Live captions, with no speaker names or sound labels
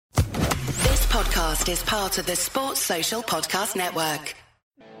podcast is part of the Sports Social Podcast Network.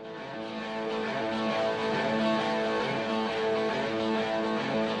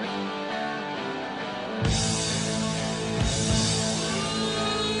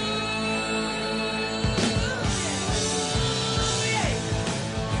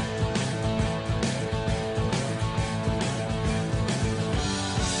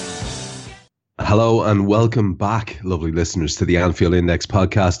 Hello and welcome back, lovely listeners, to the Anfield Index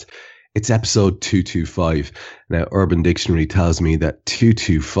podcast. It's episode 225. Now, Urban Dictionary tells me that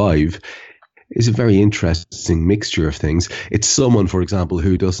 225 is a very interesting mixture of things. It's someone, for example,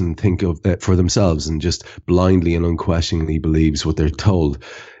 who doesn't think of it for themselves and just blindly and unquestioningly believes what they're told.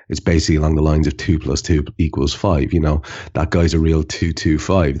 It's basically along the lines of 2 + 2 = 5. You know, that guy's a real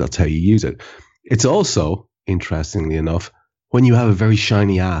 225. That's how you use it. It's also, interestingly enough, when you have a very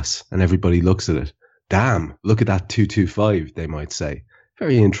shiny ass and everybody looks at it. Damn, look at that 225, they might say.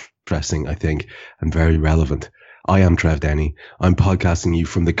 Very interesting, I think, and very relevant. I am Trev Denny. I'm podcasting you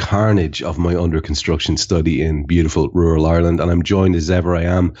from the carnage of my under construction study in beautiful rural Ireland, and I'm joined as ever I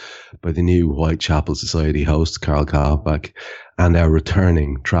am by the new Whitechapel Society host, Carl Kalbach, and our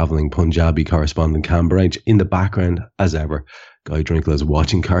returning travelling Punjabi correspondent, Cam Branch. In the background, as ever, Guy Drinkle is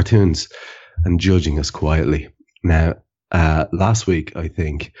watching cartoons and judging us quietly. Now, last week, I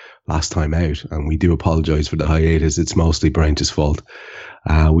think, last time out, and we do apologise for the hiatus. It's mostly Branch's fault.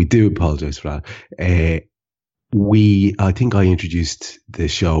 We do apologise for that. I think I introduced the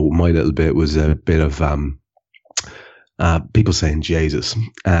show. My little bit was a bit of people saying Jesus.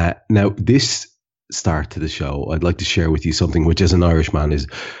 Now, this start to the show, I'd like to share with you something which, as an Irishman, is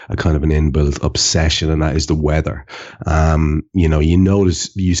a kind of an inbuilt obsession, and that is the weather. You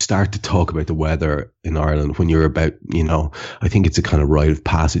notice you start to talk about the weather in Ireland when you're about, I think it's a kind of rite of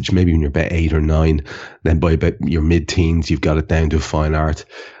passage, maybe when you're about 8 or 9. Then by about your mid-teens, you've got it down to a fine art.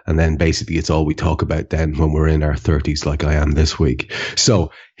 And then basically it's all we talk about then when we're in our 30s, like I am this week.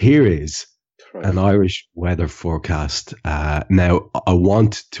 So here is an Irish weather forecast. Now, I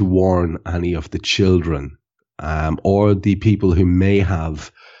want to warn any of the children or the people who may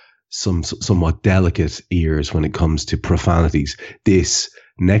have somewhat delicate ears when it comes to profanities. This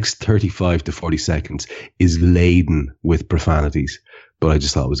next 35 to 40 seconds is laden with profanities, but I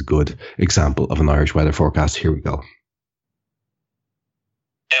just thought it was a good example of an Irish weather forecast. Here we go.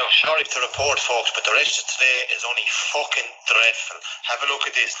 Now, sorry to report, folks, but the rest of today is only fucking dreadful. Have a look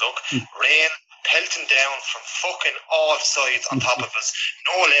at this. Look, rain pelting down from fucking all sides on top of us.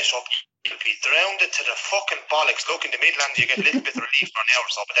 No let up. You'll be drowned to the fucking bollocks. Look, in the Midlands, you get a little bit of relief for an hour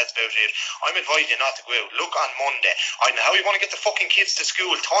or so, but that's about it. I'm advising you not to go out. Look on Monday. I know how you want to get the fucking kids to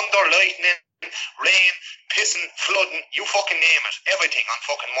school. Thunder, lightning, rain, pissing, flooding, you fucking name it. Everything on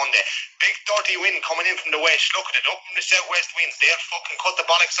fucking Monday. Big dirty wind coming in from the west. Look at it. Up from the southwest winds. They'll fucking cut the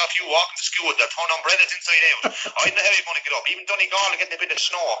bollocks off you walking to school. They'll turn umbrellas inside out. I don't know how you're going to get up. Even Donegal are getting a bit of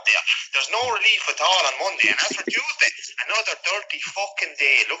snow up there. There's no relief at all on Monday. And as for Tuesday, another dirty fucking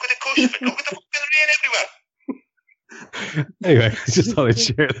day. Look at the cushion of it. Look at the fucking rain everywhere. Anyway, I just thought I'd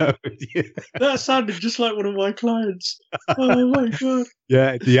share that with you. That sounded just like one of my clients. Oh my God.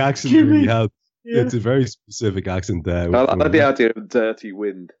 Yeah, the accent really helps. Yeah. It's a very specific accent there. I like the idea of dirty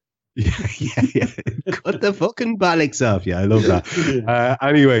wind. Yeah. Cut the fucking bollocks off. Yeah, I love that.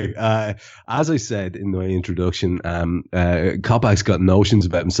 Anyway, as I said in my introduction, Kopac's got notions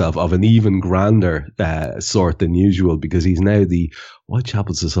about himself of an even grander sort than usual, because he's now the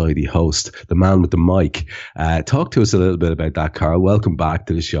Whitechapel Society host, the man with the mic. Talk to us a little bit about that, Carl. Welcome back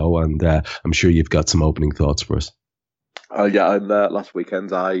to the show, and I'm sure you've got some opening thoughts for us. And last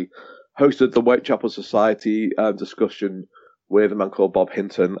weekend I hosted the Whitechapel Society discussion with a man called Bob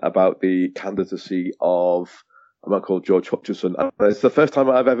Hinton about the candidacy of a man called George Hutchison. And it's the first time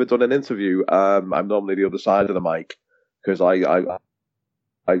I've ever done an interview. I'm normally the other side of the mic, because I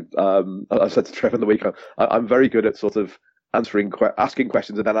said to Trevor in the week, I'm very good at sort of asking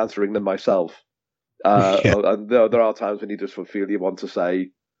questions and then answering them myself. And there are times when you just feel you want to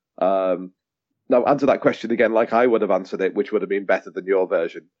say, no, answer that question again like I would have answered it, which would have been better than your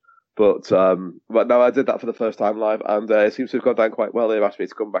version. But no, I did that for the first time live, and it seems to have gone down quite well. They've asked me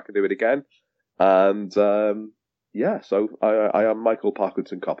to come back and do it again, and so I am Michael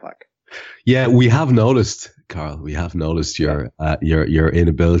Parkinson Kopak. Yeah, we have noticed, Carl. We have noticed your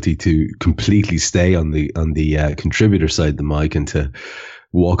inability to completely stay on the contributor side of the mic and to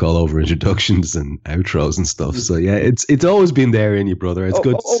walk all over introductions and outros and stuff. So yeah, it's always been there in you, brother. It's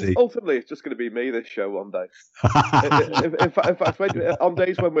good to see. Ultimately, it's just going to be me this show one day. in fact, on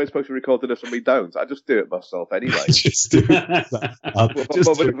days when we're supposed to record this and we don't, I just do it myself anyway. Just do it.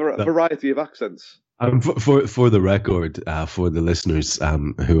 With a variety of accents. For the record, for the listeners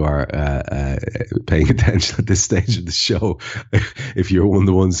who are paying attention at this stage of the show, if you're one of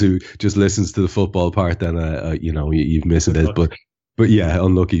the ones who just listens to the football part, then you've missed it. But yeah,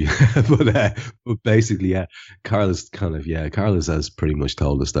 unlucky. But basically, yeah, Carlos has pretty much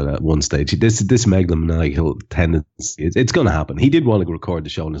told us that at one stage this megalomaniacal tendency, it's going to happen. He did want to record the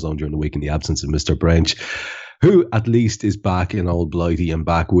show on his own during the week in the absence of Mr. Branch, who at least is back in old Blighty and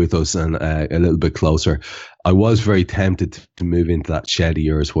back with us and a little bit closer. I was very tempted to move into that shed of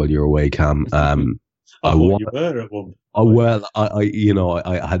yours while you're away, Cam. You were at one.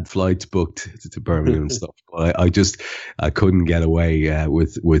 I had flights booked to Birmingham and stuff, but I couldn't get away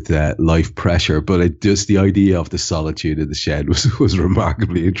with life pressure. But the idea of the solitude of the shed was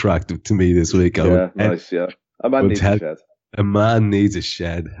remarkably attractive to me this week. Nice. Yeah, a man needs a shed. A man needs a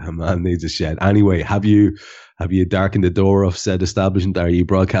shed. A man needs a shed. Anyway, have you darkened the door of said establishment? Are you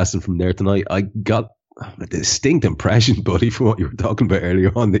broadcasting from there tonight? I got a distinct impression, buddy, from what you were talking about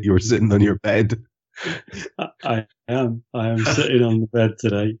earlier on, that you were sitting on your bed. I am sitting on the bed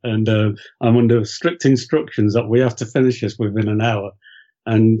today, and I'm under strict instructions that we have to finish this within an hour.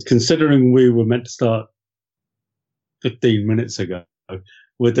 And considering we were meant to start 15 minutes ago,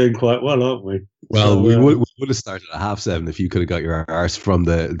 we're doing quite well, aren't we? Well, we would have started at 7:30 if you could have got your arse from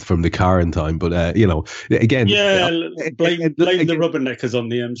the car in time. But again, blame the rubberneckers on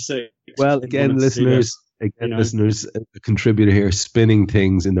the M6. Well, again, listeners, a contributor here spinning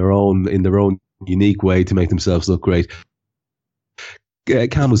things in their own unique way to make themselves look great.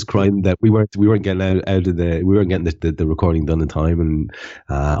 Cam was crying that we weren't getting the recording done in time, and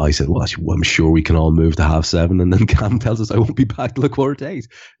I said, "Well, I'm sure we can all move to 7:30." And then Cam tells us I won't be back till 7:45.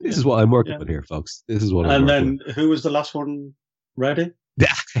 This is what I'm working with here, folks. This is what. And then who was the last one ready?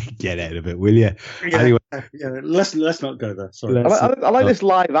 Get out of it, will you? Yeah, anyway, let's not go there. Sorry. I like this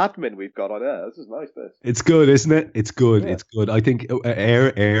live admin we've got on air. This is nice. It's good, isn't it? It's good. Yeah. It's good. I think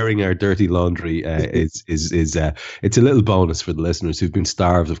airing our dirty laundry is it's a little bonus for the listeners who've been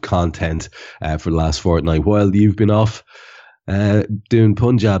starved of content for the last fortnight while you've been off doing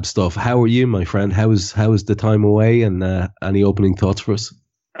Punjab stuff. How are you, my friend? How was the time away? And any opening thoughts for us?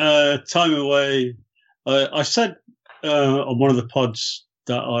 Time away. I said on one of the pods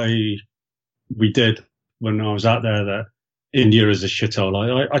that we did when I was out there that India is a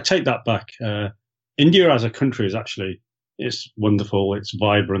shithole. I take that back. India as a country it's wonderful, it's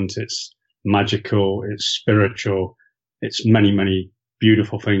vibrant, it's magical, it's spiritual, it's many, many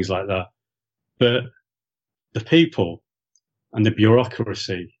beautiful things like that. But the people and the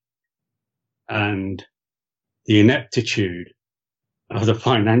bureaucracy and the ineptitude of the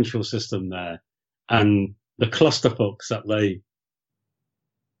financial system there and the clusterfucks that they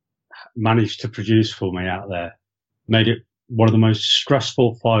managed to produce for me out there made it one of the most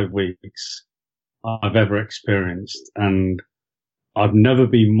stressful 5 weeks I've ever experienced. And I've never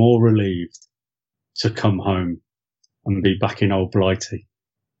been more relieved to come home and be back in old Blighty.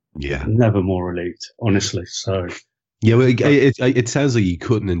 Yeah. Never more relieved, honestly. So. Yeah, well, it sounds like you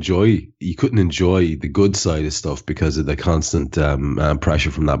couldn't enjoy the good side of stuff because of the constant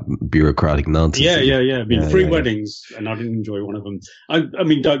pressure from that bureaucratic nonsense. Yeah. I mean, three weddings, and I didn't enjoy one of them. I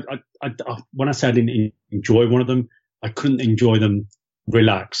mean, when I say I didn't enjoy one of them, I couldn't enjoy them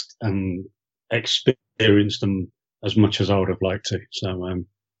relaxed and experience them as much as I would have liked to. So,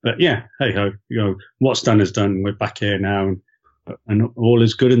 but yeah, hey ho, what's done is done. We're back here now, and all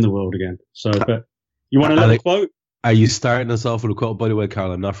is good in the world again. So, but you want a little quote? Are you starting us off with a quote? By the way,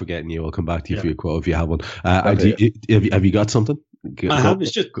 Carl, I'm not forgetting you. I'll come back to you for your quote if you have one. Have you got something? I have. It's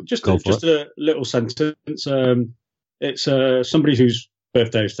just a little sentence. It's somebody whose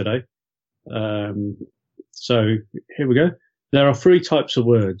birthday is today. So here we go. There are 3 types of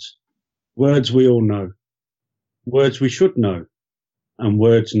words. Words we all know. Words we should know. And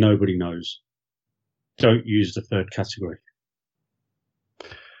words nobody knows. Don't use the third category.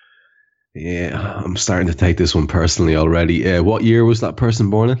 Yeah, I'm starting to take this one personally already. What year was that person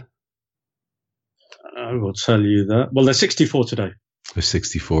born in? I will tell you that. Well, they're 64 today. They're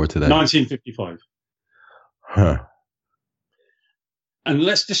 64 today. 1955. Huh. And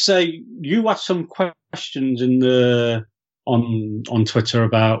let's just say you had some questions on Twitter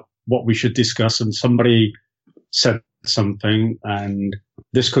about what we should discuss, and somebody said something, and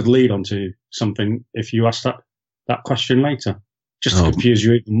this could lead on to something if you ask that question later, just to confuse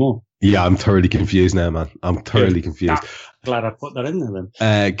you even more. Yeah, I'm thoroughly confused now, man. I'm thoroughly confused. Glad I put that in there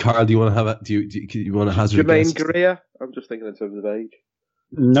then. Carl, do you want to have it? Do you want to hazard a guess? Jermaine Greer? I'm just thinking in terms of age.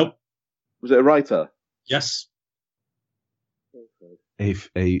 Nope. Was it a writer? Yes. A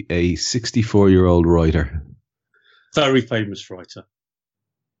 64-year-old writer. Very famous writer.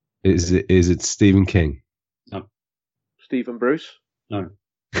 Is it Stephen King? No. Stephen Bruce? No.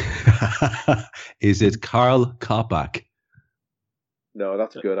 Is it Karl Kopak? No,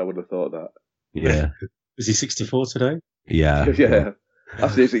 that's good. I would have thought that. Yeah. Is he 64 today? Yeah. Yeah.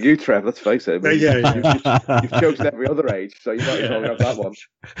 That's easy. You, Trev, let's face it. I mean, Yeah. You've chosen every other age, so you might as well have that one.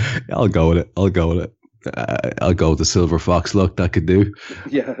 I'll go with it. I'll go with the silver fox look. That could do.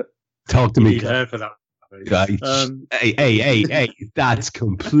 Yeah. Talk to You me. need hair for that. Hey, that's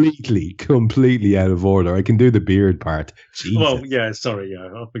completely out of order. I can do the beard part. Jesus. Well, yeah, sorry, yeah.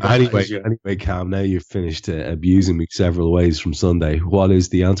 I forgot Anyway, Cam, now you've finished abusing me several ways from Sunday. What is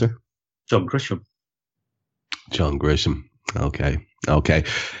the answer? John Grisham. John Grisham. Okay.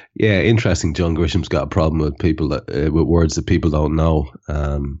 Yeah, interesting. John Grisham's got a problem with people with words that people don't know.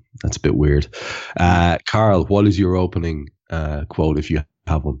 That's a bit weird. Carl, what is your opening quote if you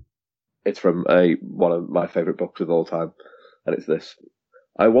have one? It's from one of my favourite books of all time, and it's this.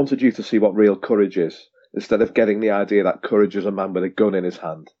 I wanted you to see what real courage is, instead of getting the idea that courage is a man with a gun in his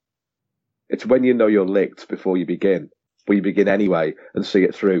hand. It's when you know you're licked before you begin, but you begin anyway and see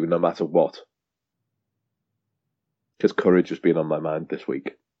it through no matter what. Because courage has been on my mind this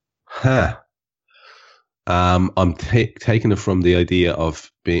week. Huh. I'm taking it from the idea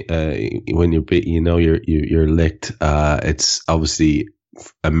of when you're licked. It's obviously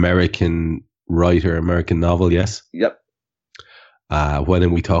American writer, American novel. Yes. Yep. When are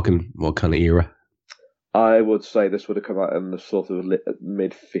we talking? What kind of era? I would say this would have come out in the sort of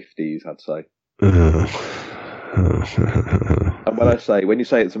mid-50s, I'd say. And when you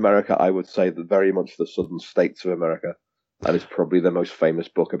say it's America, I would say that very much the southern states of America. And it's probably the most famous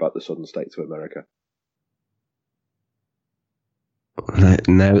book about the southern states of America.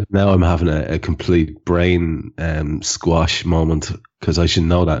 Now I'm having a complete brain squash moment because I should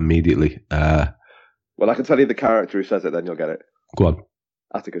know that immediately. Well, I can tell you the character who says it, then you'll get it. Go on.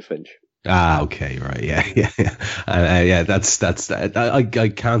 Atticus Finch. Okay, right, yeah. That's. I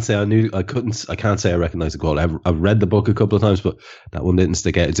can't say I can't say I recognize the quote. I've read the book a couple of times, but that one didn't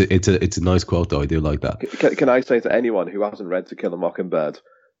stick out. It's a nice quote though. I do like that. Can I say to anyone who hasn't read To Kill a Mockingbird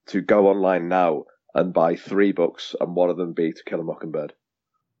to go online now and buy 3 books, and one of them be To Kill a Mockingbird?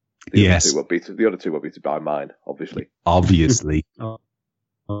 The other two will be to buy mine, obviously. Obviously.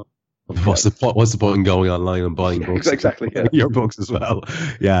 What's the point in going online and buying books? Exactly, yeah. Your books as well.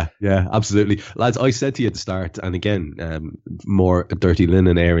 Yeah, absolutely. Lads, I said to you at the start, and again, more dirty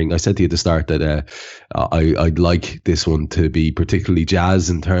linen airing, I said to you at the start that I'd like this one to be particularly jazz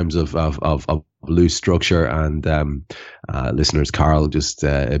in terms of loose structure, and listeners, Carl just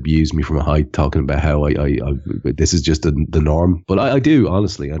abused me from a height talking about how I this is just the norm, but I do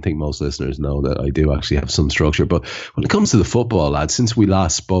honestly, I think most listeners know that I do actually have some structure. But when it comes to the football, lads, since we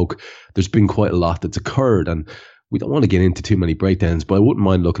last spoke, there's been quite a lot that's occurred, and we don't want to get into too many breakdowns, but I wouldn't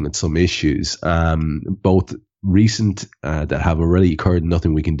mind looking at some issues, both recent that have already occurred,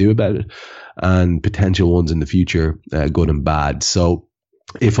 nothing we can do about it, and potential ones in the future, good and bad. So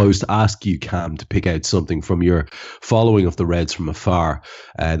if I was to ask you, Cam, to pick out something from your following of the Reds from afar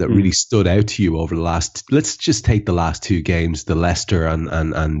that really stood out to you over the last, let's just take the last 2 games, the Leicester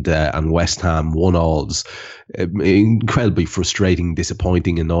and West Ham 1-1s, incredibly frustrating,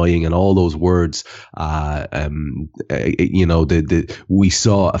 disappointing, annoying, and all those words. We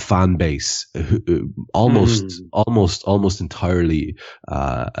saw a fan base who almost entirely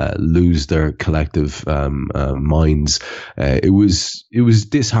lose their collective minds. It was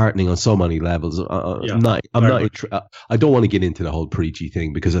disheartening on so many levels. I don't want to get into the whole preachy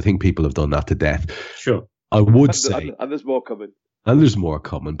thing because I think people have done that to death. Sure. I would say, and there's more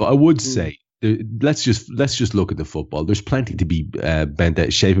coming. But I would say, let's just look at the football. There's plenty to be bent out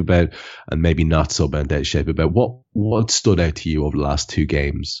of shape about, and maybe not so bent out of shape about. What stood out to you over the last 2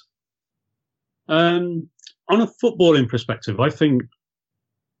 games? On a footballing perspective, I think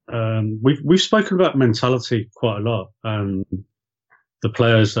we've spoken about mentality quite a lot. The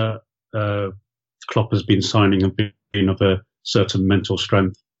players that Klopp has been signing have been of a certain mental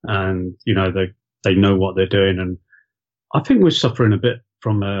strength, and they know what they're doing. And I think we're suffering a bit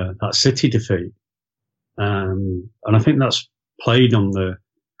from that City defeat, and I think that's playing on the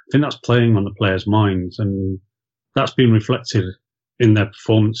players' minds, and that's been reflected in their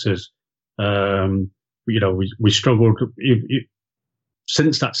performances. We struggled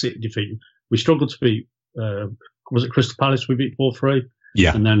since that City defeat. We struggled to beat. Was it Crystal Palace we beat 4-3?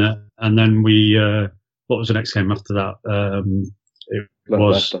 Yeah. And then we, what was the next game after that? That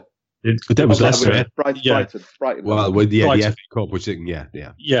was Leicester. Brighton. Well, with the FA Cup, which yeah.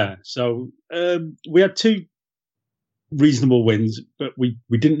 Yeah. So, we had 2 reasonable wins, but we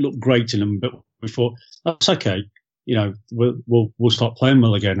didn't look great in them, but we thought that's okay. we'll start playing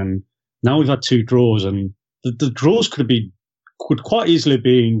well again. And now we've had 2 draws, and the draws could quite easily have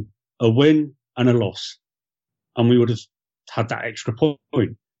been a win and a loss, and we would have had that extra point.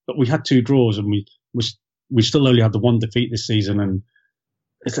 But we had 2 draws, and we still only had the 1 defeat this season, and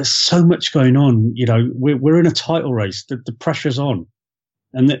there's so much going on. We're in a title race. The pressure's on,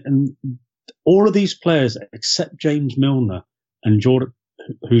 and all of these players except James Milner and Jordan,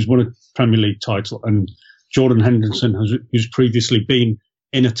 who's won a Premier League title, and Jordan Henderson, who's previously been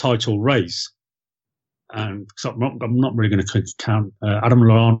in a title race. And I'm not really going to count. Adam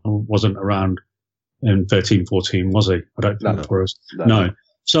Lallana wasn't around in 13-14, was he? I don't think for us. No.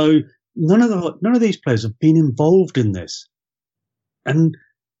 So none of these players have been involved in this. And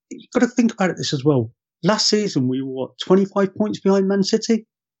you've got to think about it this as well. Last season, we were 25 points behind Man City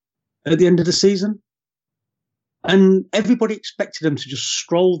at the end of the season. And everybody expected them to just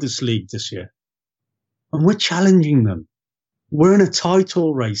stroll this league this year. And we're challenging them. We're in a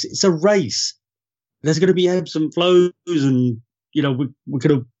title race. It's a race. There's going to be ebbs and flows, and we're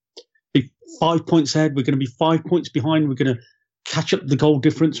going to be 5 points ahead. We're going to be 5 points behind. We're going to catch up the goal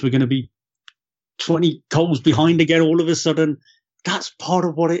difference. We're going to be 20 goals behind again all of a sudden. That's part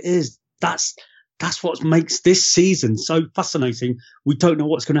of what it is. That's what makes this season so fascinating. We don't know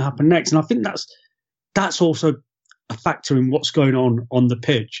what's going to happen next, and I think that's also a factor in what's going on the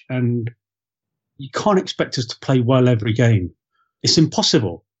pitch. And you can't expect us to play well every game. It's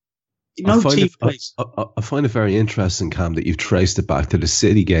impossible. I find it very interesting, Cam, that you've traced it back to the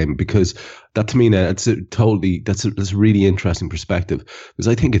City game, because that to me now that's a really interesting perspective, because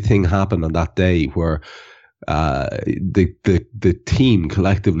I think a thing happened on that day where the team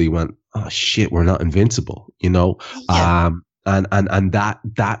collectively went, oh shit, we're not invincible, Yeah. And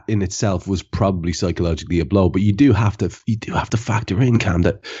that in itself was probably psychologically a blow. But you do have to factor in, Cam,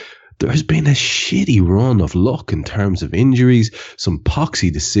 that there has been a shitty run of luck in terms of injuries, some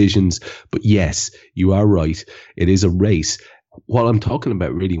poxy decisions. But yes, you are right. It is a race. What I'm talking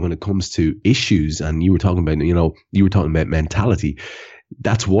about really when it comes to issues, and you were talking about mentality,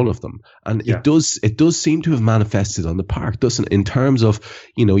 that's one of them. And it does seem to have manifested on the park, doesn't it? In terms of,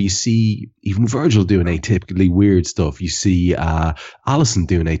 you see even Virgil doing atypically weird stuff. You see Alisson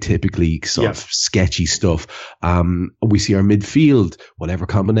doing atypically sort of sketchy stuff. We see our midfield, whatever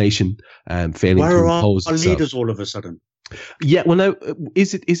combination, failing to impose our itself. leaders all of a sudden? Yeah, well now,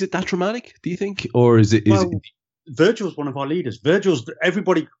 is it that dramatic, do you think? Or is it... Virgil's one of our leaders.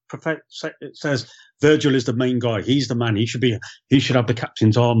 Everybody says Virgil is the main guy. He's the man. He should have the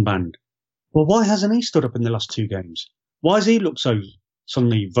captain's armband. Well, why hasn't he stood up in the last 2 games? Why has he looked so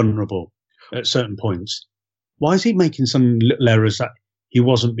suddenly vulnerable at certain points? Why is he making some little errors that he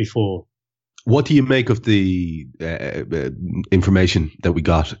wasn't before? What do you make of the information that we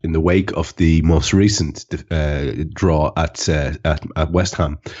got in the wake of the most recent draw at West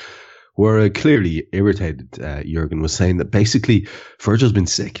Ham? Were clearly irritated. Jurgen was saying that basically Virgil's been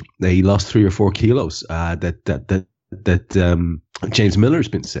sick. He lost 3 or 4 kilos. That James Miller's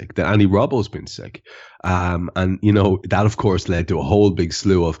been sick. That Andy Robbo's been sick. And that of course led to a whole big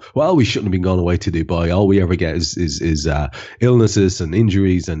slew of, well, we shouldn't have been going away to Dubai. All we ever get is illnesses and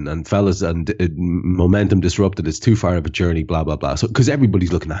injuries and fellas and momentum disrupted. It's too far of a journey, blah blah blah. So because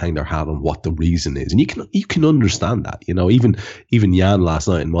everybody's looking to hang their hat on what the reason is, and you can understand that. Even Jan last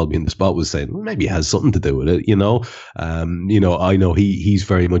night in Mulby in the Spot was saying, well, maybe it has something to do with it. I know he's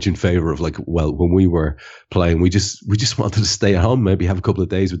very much in favor of, like, well, when we were playing, we just wanted to stay at home, maybe have a couple of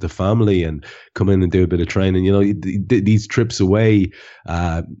days with the family and come in and do a bit of training. These trips away,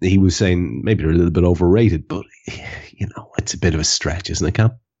 he was saying maybe they're a little bit overrated, but it's a bit of a stretch, isn't it,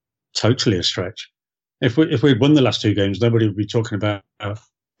 Cam? Totally a stretch. If we'd won the last 2 games, nobody would be talking about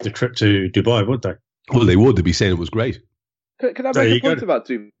the trip to Dubai, would they? Well, they would. They'd be saying it was great. Can I make a point about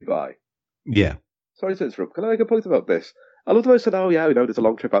Dubai? Yeah. Sorry to interrupt. Can I make a point about this? I love the way I said, oh yeah, there's a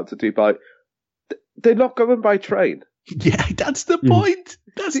long trip out to Dubai. They're not going by train. Yeah, that's the point.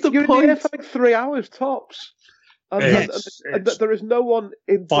 That's the You're point. in the air for like 3 hours tops. And there is no one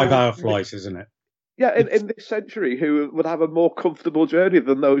in 5-hour flight, isn't it? Yeah, in this century who would have a more comfortable journey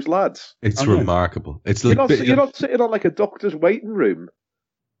than those lads. It's remarkable. It's like you're not sitting on like a doctor's waiting room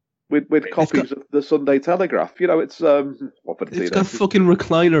with copies of the Sunday Telegraph. It's it's got fucking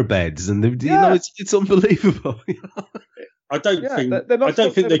recliner beds, and it's unbelievable. I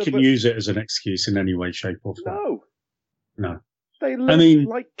don't think they can use it as an excuse in any way, shape, or form. No. They live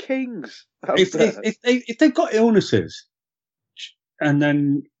like kings. If they've got illnesses and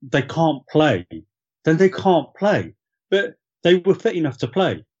then they can't play, then they can't play. But they were fit enough to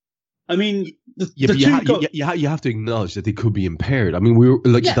play. I mean, you have to acknowledge that they could be impaired. I mean, we were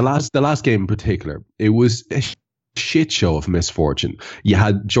like the last game in particular. It was shit show of misfortune. You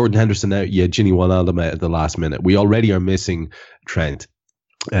had Jordan Henderson out, you had Gini Wijnaldum out at the last minute. We already are missing Trent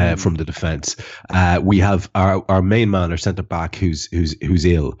from the defense. We have our main man, our centre back, who's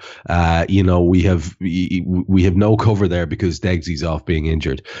ill. We have no cover there because Degsy's off being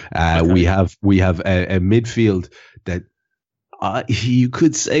injured. Okay. We have a midfield that you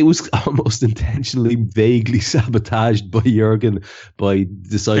could say was almost intentionally vaguely sabotaged by Jurgen by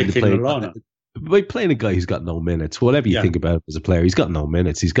deciding to play. By playing a guy who's got no minutes, whatever you think about him as a player, he's got no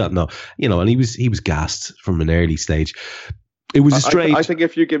minutes. He's got no, and he was gassed from an early stage. It was a strange. I think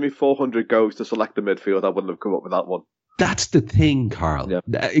if you give me 400 goes to select the midfield, I wouldn't have come up with that one. That's the thing, Carl. Yeah.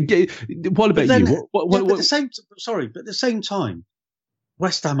 What about you? But at the same time,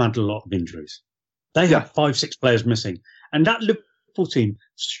 West Ham had a lot of injuries. They had 5-6 players missing, and that Liverpool team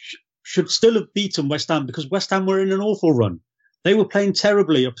should still have beaten West Ham because West Ham were in an awful run. They were playing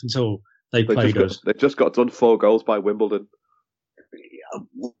terribly up until they played us. They just got done 4 goals by Wimbledon.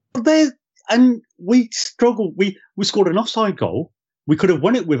 And we struggled. We scored an offside goal. We could have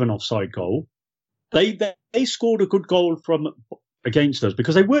won it with an offside goal. They scored a good goal from against us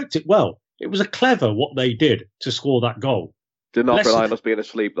because they worked it well. It was a clever what they did to score that goal. Did not rely on us being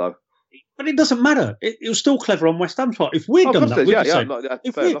asleep though. But it doesn't matter. It was still clever on West Ham's part. If we'd done that,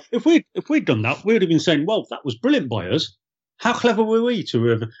 if we'd done that, we'd have been saying, "Well, that was brilliant by us. How clever were we to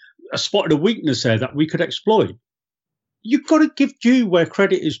have spotted a weakness there that we could exploit?" You've got to give due where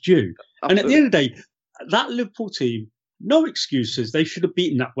credit is due. Absolutely. And at the end of the day, that Liverpool team, no excuses. They should have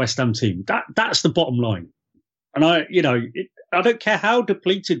beaten that West Ham team. That's the bottom line. And I don't care how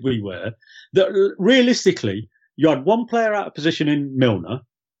depleted we were. That realistically, you had one player out of position in Milner.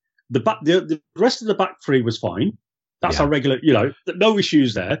 The rest of the back three was fine. That's our regular. No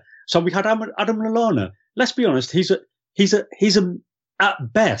issues there. So we had Adam Lallana. Let's be honest. He's at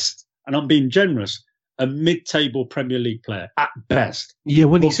best, and I'm being generous, a mid-table Premier League player at best. Yeah,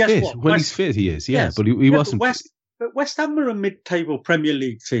 when he's fit. He's fit, he is. Yeah, yes. But he wasn't. But West Ham are a mid-table Premier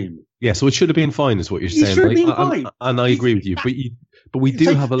League team. Yeah, so it should have been fine, is what you're saying. It should have been fine. And I agree with you. But we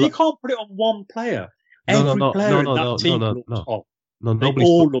do have a lot. You can't put it on one player. Every player in that team looked top. No, they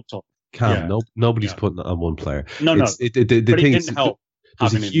all looked top. Nobody's putting it on one player. No. But it didn't help.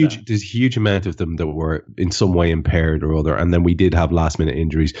 There's a huge amount of them that were in some way impaired or other, and then we did have last minute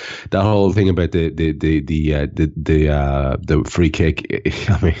injuries. That whole thing about the free kick.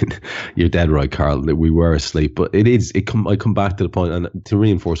 I mean, you're dead right, Carl. We were asleep, but I come back to the point, and to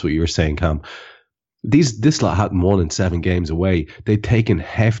reinforce what you were saying, Cam. This lot hadn't won in 7 games away. They'd taken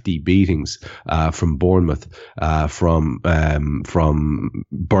hefty beatings from Bournemouth, from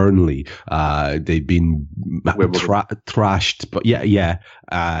Burnley. They'd been thrashed, but lots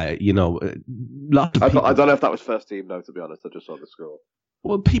of people. I don't know if that was first team though. To be honest, I just saw the score.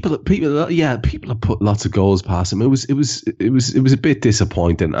 Well, people have put lots of goals past them. It was a bit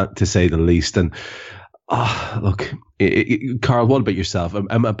disappointing, to say the least. And look, Carl, what about yourself?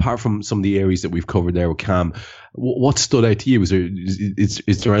 Apart from some of the areas that we've covered there with Cam, what stood out to you?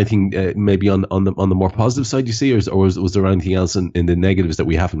 Is there anything maybe on the more positive side you see, or was there anything else in the negatives that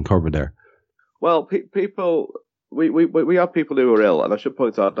we haven't covered there? Well, people, we have people who are ill, and I should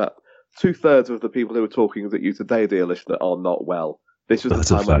point out that 2/3 of the people who are talking to you today, dear listener, are not well. This is the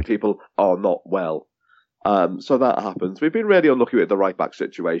time when people are not well. So that happens. We've been really unlucky with the right back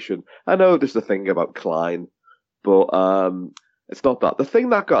situation. I know there's the thing about Klein, but it's not that. The thing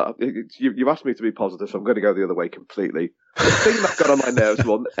that got you've asked me to be positive, so I'm going to go the other way completely. The thing that got on my nerves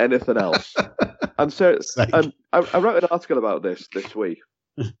more than anything else. And so, I wrote an article about this week,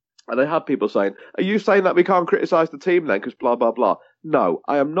 and I had people saying, "Are you saying that we can't criticise the team then because blah blah blah?" No,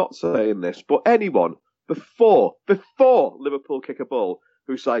 I am not saying this. But anyone before Liverpool kick a ball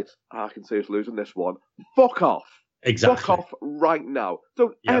who say, I can see us losing this one, fuck off. Exactly. Fuck off right now.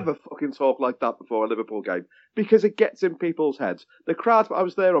 Don't ever fucking talk like that before a Liverpool game, because it gets in people's heads. The crowd, I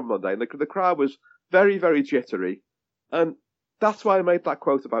was there on Monday, and the crowd was very, very jittery, and that's why I made that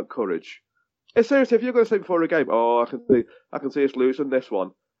quote about courage. It's seriously, if you're going to say before a game, I can see us losing this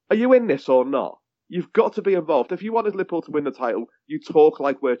one, are you in this or not? You've got to be involved. If you wanted Liverpool to win the title, you talk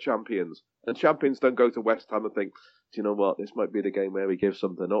like we're champions. And champions don't go to West Ham and think, do you know what, this might be the game where we give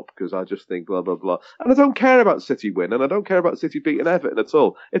something up because I just think blah, blah, blah. And I don't care about City winning, and I don't care about City beating Everton at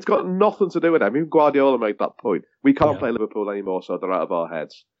all. It's got nothing to do with them. Even Guardiola made that point. We can't play Liverpool anymore, so they're out of our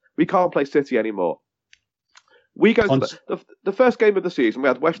heads. We can't play City anymore. We go to the first game of the season, we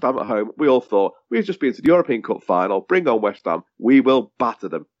had West Ham at home. We all thought, we've just been to the European Cup final, bring on West Ham, we will batter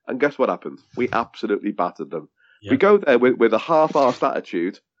them. And guess what happened? We absolutely battered them. Yeah. We go there with a half-arsed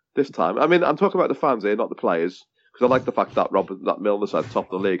attitude this time. I mean, I'm talking about the fans here, not the players, because I like the fact that Milner said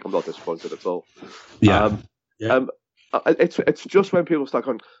top of the league. I'm not disappointed at all. Yeah. Yeah. It's just when people start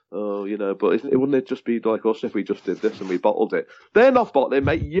going, oh, but wouldn't it just be like us if we just did this and we bottled it? They're not bottling,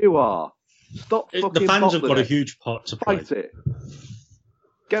 mate. You are. Stop fucking The fans have got a it. huge part to play. Fight it.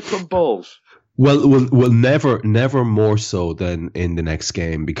 Get some balls. Well, never more so than in the next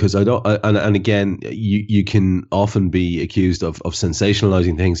game, because I don't. And again, you can often be accused of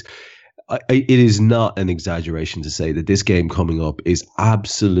sensationalizing things. It is not an exaggeration to say that this game coming up is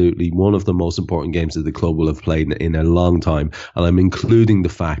absolutely one of the most important games that the club will have played in a long time. And I'm including the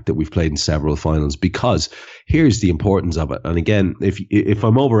fact that we've played in several finals, because here's the importance of it. And again, if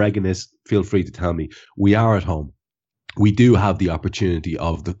I'm over-egging this, feel free to tell me. We are at home. We do have the opportunity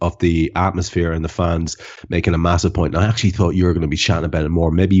of the atmosphere and the fans making a massive point. And I actually thought you were going to be chatting about it more.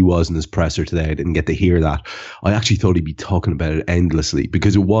 Maybe he was in his presser today. I didn't get to hear that. I actually thought he'd be talking about it endlessly,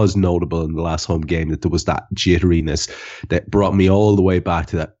 because it was notable in the last home game that there was that jitteriness that brought me all the way back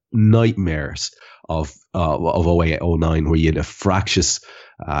to that nightmares of 08-09, where you had a fractious,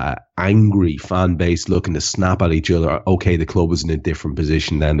 angry fan base looking to snap at each other. Okay, the club was in a different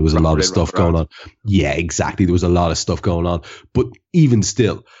position then. There was a lot of stuff going on. Yeah, exactly. There was a lot of stuff going on. But even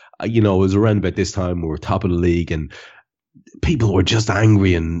still, it was around about this time we were top of the league and people were just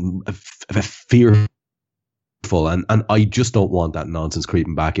angry and fearful. And I just don't want that nonsense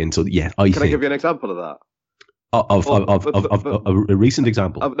creeping back in. So, yeah, Can I give you an example of that? Of a recent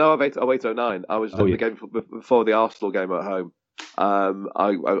example? Of 08-09. I was at the game before the Arsenal game at home.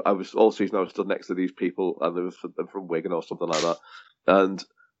 I was all season. I was stood next to these people, and they were from Wigan or something like that. And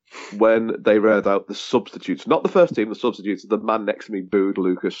when they read out the substitutes, not the first team, the substitutes, the man next to me booed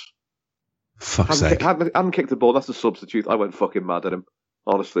Lucas. Fuck's sake! Hadn't kicked the ball. That's the substitute. I went fucking mad at him.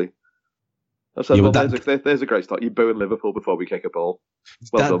 Honestly. I said, there's a great start. You booing Liverpool before we kick a ball.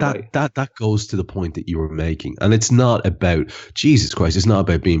 Well done, mate. That goes to the point that you were making. And it's not about, Jesus Christ, it's not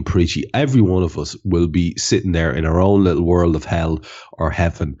about being preachy. Every one of us will be sitting there in our own little world of hell or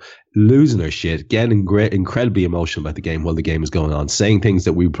heaven, losing our shit, getting incredibly emotional about the game while the game is going on, saying things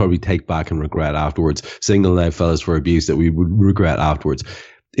that we would probably take back and regret afterwards, singling out fellas for abuse that we would regret afterwards.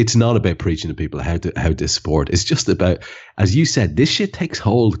 It's not about preaching to people how to support. It's just about, as you said, this shit takes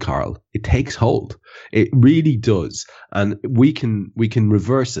hold, Carl. It takes hold. It really does. And we can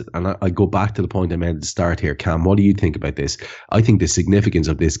reverse it. And I go back to the point I made at the start here. Cam, what do you think about this? I think the significance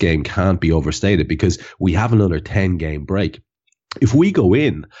of this game can't be overstated, because we have another 10-game break. If we go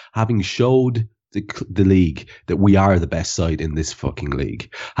in having showed the league that we are the best side in this fucking league,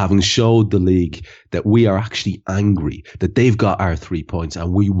 having showed the league that we are actually angry that they've got our 3 points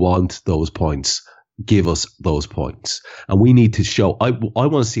and we want those points, give us those points. And we need to show, I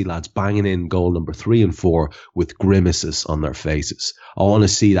want to see lads banging in goal number 3 and 4 with grimaces on their faces. I want to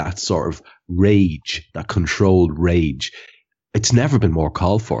see that sort of rage, that controlled rage. It's never been more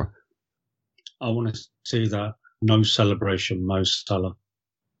called for. I want to see that no celebration, Mo Salah,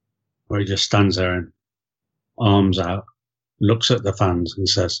 where he just stands there and arms out, looks at the fans and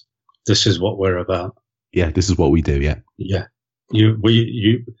says, "This is what we're about." Yeah, this is what we do. Yeah, yeah.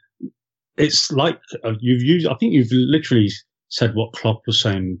 It's like you've used. I think you've literally said what Klopp was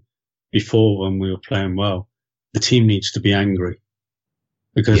saying before when we were playing well. The team needs to be angry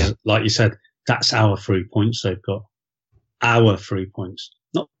because, like you said, that's our 3 points they've got. Our 3 points,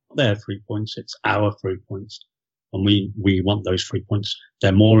 not their 3 points. It's our 3 points. And we want those 3 points.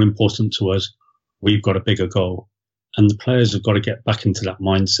 They're more important to us. We've got a bigger goal. And the players have got to get back into that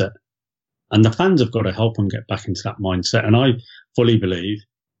mindset. And the fans have got to help them get back into that mindset. And I fully believe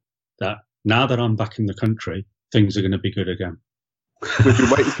that now that I'm back in the country, things are going to be good again. We've been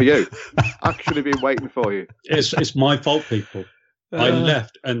waiting for you. Actually been waiting for you. It's my fault, people. I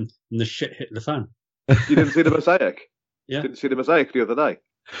left and the shit hit the fan. You didn't see the mosaic? Yeah. Didn't see the mosaic the other day?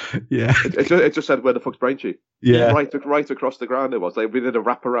 Yeah, it just said, "Where the fuck's Braintree?" Yeah, right across the ground. It was. We did a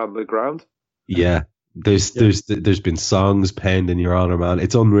wrap around the ground. Yeah, there's been songs penned in your honor, man.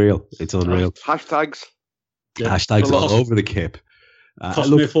 It's unreal. It's unreal. Hashtags. Yeah. Hashtags all over the kip. Cost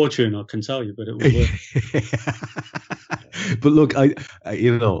me a fortune, I can tell you, but it was worth. But look,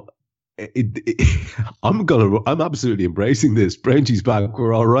 I'm absolutely embracing this. Braintree's back.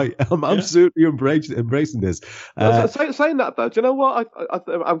 We're all right. I'm absolutely embracing this. Saying that though, do you know what?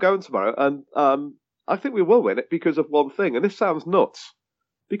 I'm going tomorrow, and I think we will win it because of one thing. And this sounds nuts,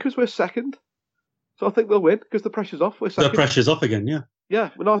 because we're second. So I think we'll win because the pressure's off. We're second. The pressure's off again. Yeah. Yeah,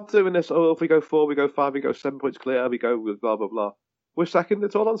 we're not doing this. Oh, if we go 4, we go 5, we go 7 points clear. We go with blah blah blah. We're second.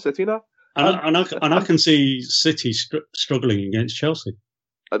 It's all on City now. And I can see City struggling against Chelsea.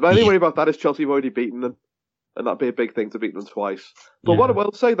 My only worry about that is Chelsea have already beaten them. and that'd be a big thing to beat them twice. But Yeah. what I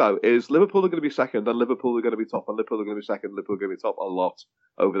will say, though, is Liverpool are going to be second, and Liverpool are going to be top, and Liverpool are going to be second, Liverpool are going to be top a lot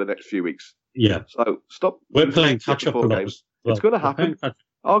over the next few weeks. Yeah. So stop. We're playing catch-up a lot. Games. Well, It's going to we're happen. playing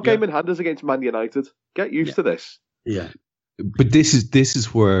Our game in hand is against Man United. Get used to this. Yeah. But this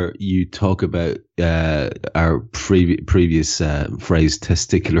is where you talk about our previous phrase,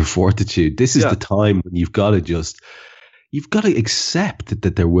 testicular fortitude. This is the time when you've got to accept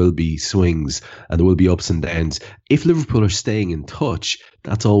that there will be swings and there will be ups and downs. If Liverpool are staying in touch,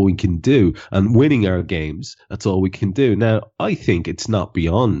 that's all we can do. And winning our games, that's all we can do. Now, I think it's not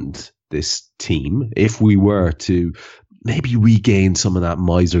beyond this team if we were to maybe regain some of that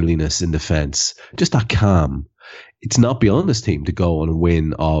miserliness in defence, just that calm. It's not beyond this team to go on a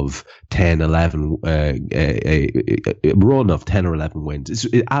win of 10, 11, a run of 10 or 11 wins.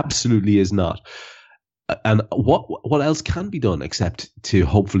 It absolutely is not. And what else can be done except to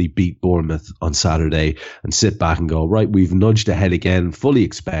hopefully beat Bournemouth on Saturday and sit back and go, right, we've nudged ahead again, fully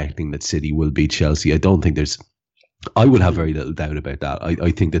expecting that City will beat Chelsea. I would have very little doubt about that.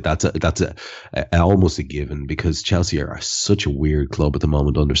 I think that's almost a given because Chelsea are such a weird club at the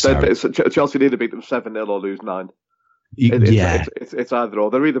moment under Sarri. Chelsea need to beat them 7-0 or lose 9. It's either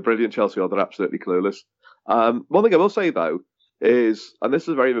or. They're either brilliant Chelsea or they're absolutely clueless. One thing I will say though is, and this is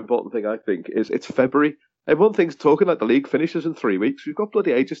a very important thing I think, is it's February. Everyone thinks talking like the league finishes in 3 weeks. We've got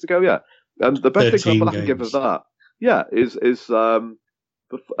bloody ages to go, yeah. And the best example I can give of that, is the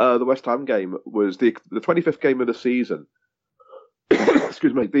West Ham game was the 25th game of the season.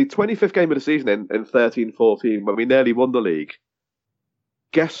 Excuse me, the 25th game of the season in 13-14 when we nearly won the league.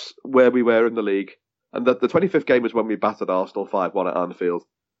 Guess where we were in the league? And the 25th game was when we battered Arsenal 5-1 at Anfield.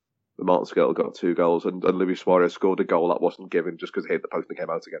 The Martin Skirtle got 2 goals and Luis Suarez scored a goal that wasn't given just because he hit the post and came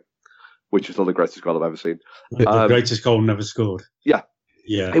out again, which is still the greatest goal I've ever seen. The greatest goal never scored. Yeah.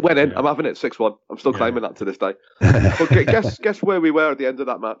 Yeah. It went in. Yeah. I'm having it 6-1. I'm still claiming that to this day. But guess where we were at the end of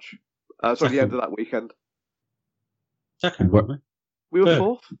that match? The end of that weekend. Second, we were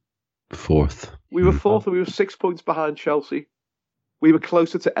fourth. Fourth. We were fourth and we were 6 points behind Chelsea. We were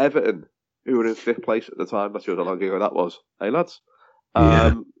closer to Everton, who were in 5th place at the time. Not sure how long ago that was. Hey, lads.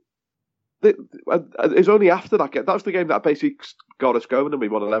 It's only after that game. That was the game that basically got us going and we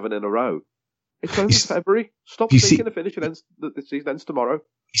won 11 in a row. It's only February. Stop thinking the finish the season ends tomorrow.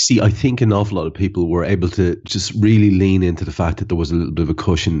 You see, I think an awful lot of people were able to just really lean into the fact that there was a little bit of a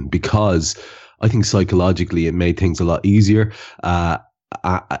cushion because I think psychologically it made things a lot easier. For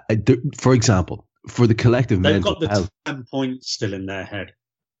example, for the collective mental health. They've got the 10 points still in their head.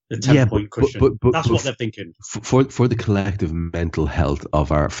 The 10-point cushion. That's what they're thinking. For the collective mental health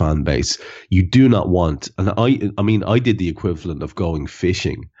of our fan base, you do not want, and I did the equivalent of going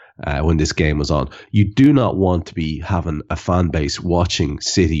fishing when this game was on. You do not want to be having a fan base watching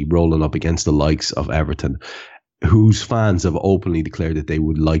City rolling up against the likes of Everton, whose fans have openly declared that they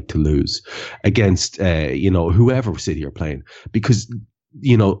would like to lose against, whoever City are playing, because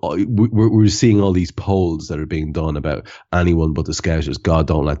we're seeing all these polls that are being done about anyone but the Scousers. God,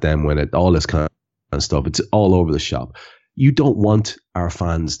 don't let them win it. All this kind of stuff. It's all over the shop. You don't want our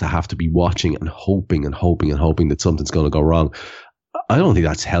fans to have to be watching and hoping that something's going to go wrong. I don't think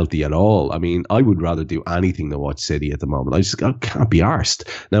that's healthy at all. I mean, I would rather do anything than watch City at the moment. I can't be arsed.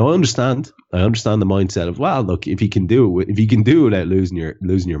 Now, I understand the mindset of, well, look, if you can do it without losing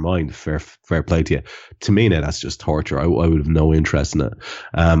your mind, fair play to you. To me, now that's just torture. I would have no interest in it.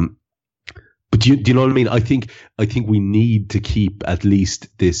 But do you know what I mean? I think we need to keep at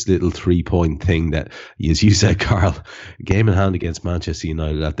least this little 3-point thing that, as you said, Carl, game in hand against Manchester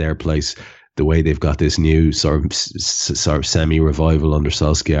United at their place. The way they've got this new sort of semi-revival under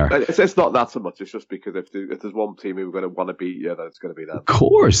Solskjaer. It's not that so much. It's just because if there's one team who we're going to want to beat, then it's going to be them. Of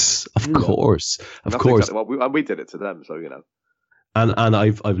course. Exactly, and we did it to them, so And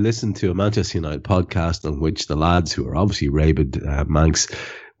I've listened to a Manchester United podcast on which the lads, who are obviously rabid Manx,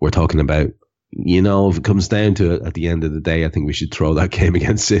 were talking about, if it comes down to it, at the end of the day, I think we should throw that game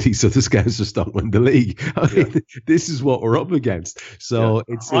against City so the Scouts just don't win the league. I mean, this is what we're up against. So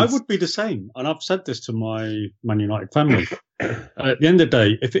I would be the same. And I've said this to my Man United family. At the end of the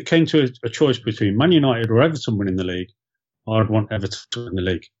day, if it came to a choice between Man United or Everton winning the league, I'd want Everton to win the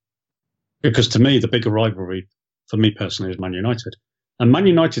league. Because to me, the bigger rivalry, for me personally, is Man United. And Man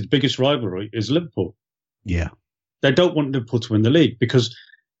United's biggest rivalry is Liverpool. Yeah. They don't want Liverpool to win the league because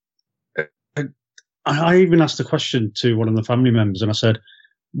I even asked the question to one of the family members and I said,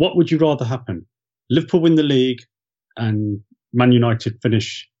 what would you rather happen? Liverpool win the league and Man United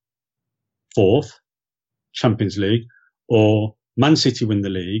finish 4th, Champions League, or Man City win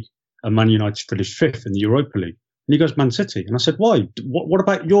the league and Man United finish 5th in the Europa League? And he goes, Man City. And I said, why? What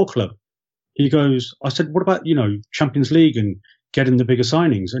about your club? he goes, I said, what about, Champions League and getting the bigger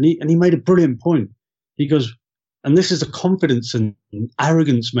signings? And he made a brilliant point. He goes, and this is the confidence and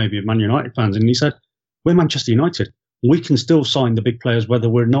arrogance maybe of Man United fans. And he said, we're Manchester United. We can still sign the big players whether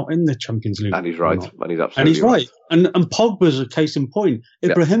we're not in the Champions League. And he's right. And he's absolutely right. And Pogba's a case in point.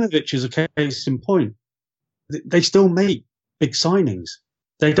 Ibrahimovic is a case in point. They still make big signings.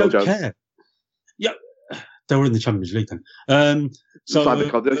 They don't care. Yeah, they were in the Champions League then. So signed the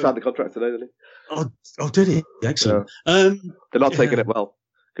contract today, didn't he? Oh, did he? Excellent. Yeah. They're not taking it well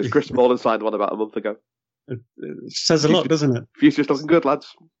because Chris Smalling signed one about a month ago. It says a lot, doesn't it? Future's looking good, lads.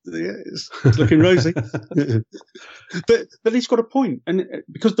 Yeah, it's looking rosy. but he's got a point, and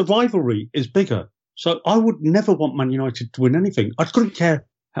because the rivalry is bigger, so I would never want Man United to win anything. I couldn't care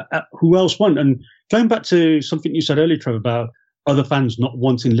who else won. And going back to something you said earlier, Trevor, about other fans not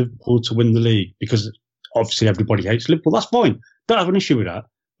wanting Liverpool to win the league because obviously everybody hates Liverpool. That's fine. Don't have an issue with that.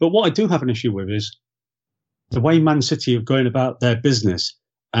 But what I do have an issue with is the way Man City are going about their business.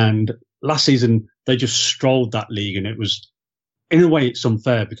 And last season, they just strolled that league, and it was, in a way, it's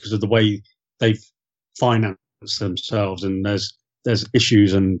unfair because of the way they've financed themselves, and there's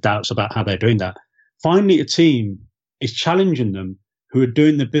issues and doubts about how they're doing that. Finally, a team is challenging them who are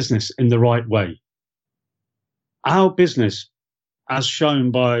doing the business in the right way. Our business, as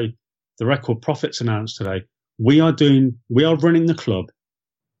shown by the record profits announced today, we are running the club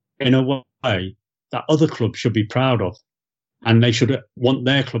in a way that other clubs should be proud of. And they should want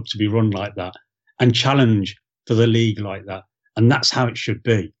their club to be run like that and challenge for the league like that. And that's how it should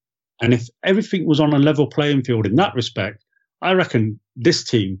be. And if everything was on a level playing field in that respect, I reckon this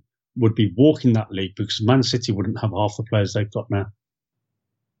team would be walking that league because Man City wouldn't have half the players they've got now.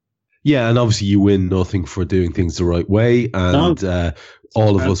 Yeah, and obviously you win nothing for doing things the right way, and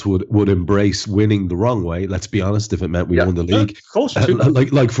all of us would embrace winning the wrong way. Let's be honest, if it meant we won the league. Of course.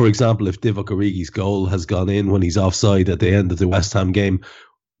 Like for example, if Divock Origi's goal has gone in when he's offside at the end of the West Ham game,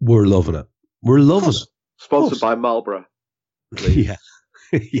 we're loving it. We're loving it. Sponsored by Marlborough. Yeah.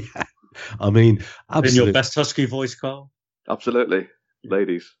 Yeah. I mean, absolutely. In your best husky voice, Carl. Absolutely,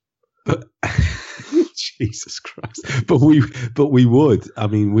 ladies. But Jesus Christ! But we would. I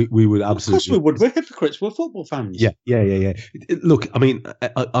mean, we would absolutely. Of course, we would. We're hypocrites. We're football fans. Yeah. Look, I mean,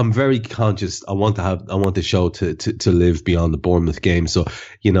 I'm very conscious. I want the show to live beyond the Bournemouth game. So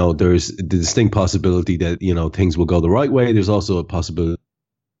there's the distinct possibility that things will go the right way. There's also a possibility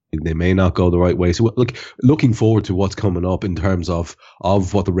they may not go the right way. So looking forward to what's coming up in terms of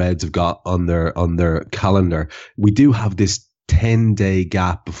what the Reds have got on their calendar. We do have this 10-day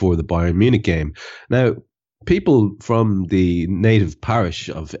gap before the Bayern Munich game. Now, people from the native parish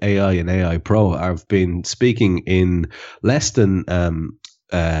of AI and AI Pro have been speaking in less than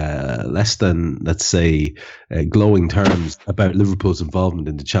let's say glowing terms about Liverpool's involvement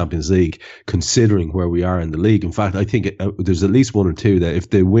in the Champions League, considering where we are in the league. In fact, I think there's at least one or two that if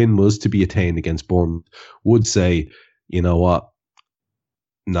the win was to be attained against Bournemouth would say, you know what,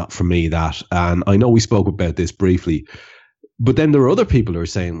 not for me that. And I know we spoke about this briefly, but then there are other people who are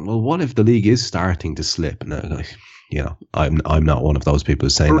saying, well, what if the league is starting to slip? And I'm not one of those people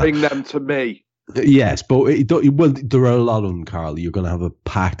who's saying Bring them to me. Yes, but there are a lot of them, Carl. You're going to have a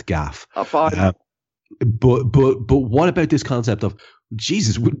packed gaff. Fine. But what about this concept of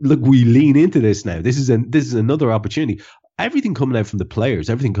Jesus? Look, we lean into this now. This is another opportunity. Everything coming out from the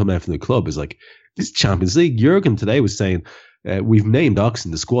players, everything coming out from the club is like this Champions League. Jurgen today was saying we've named Ox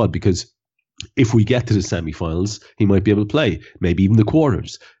in the squad because if we get to the semi-finals, he might be able to play, maybe even the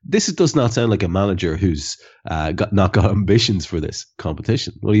quarters. This does not sound like a manager who's not got ambitions for this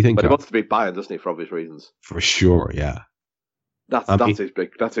competition. What do you think? But he wants to beat Bayern, doesn't he, for obvious reasons? For sure, yeah. That's his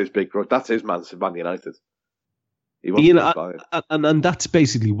big. That's his Man United. He wants and that's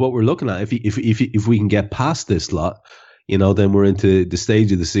basically what we're looking at. If we can get past this lot, then we're into the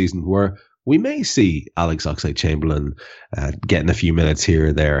stage of the season where we may see Alex Oxlade-Chamberlain getting a few minutes here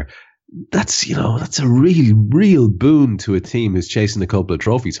or there. That's a real boon to a team who's chasing a couple of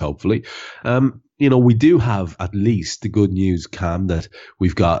trophies, hopefully. We do have at least the good news, Cam, that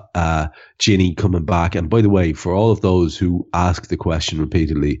we've got Ginny coming back. And by the way, for all of those who ask the question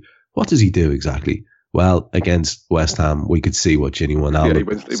repeatedly, what does he do exactly? Well, against West Ham, we could see what Ginny won out. Yeah, he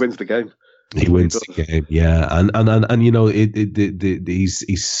wins the game. He wins the game, yeah, and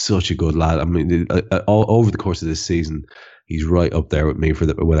he's such a good lad. I mean, all over the course of this season, he's right up there with me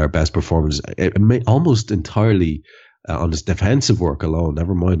with our best performances. Almost entirely on his defensive work alone.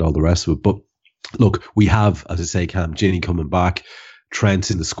 Never mind all the rest of it. But look, we have, as I say, Cam, Ginny coming back,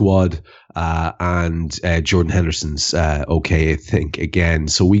 Trent's in the squad, and Jordan Henderson's okay, I think, again.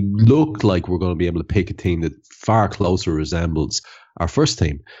 So we look like we're going to be able to pick a team that far closer resembles our first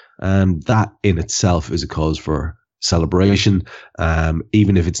team. That in itself is a cause for celebration.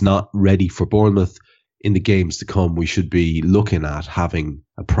 Even if it's not ready for Bournemouth, in the games to come, we should be looking at having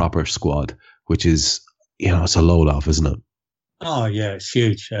a proper squad, which is, it's a load off, isn't it? Oh, yeah, it's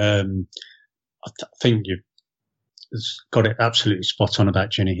huge. I think you've got it absolutely spot on about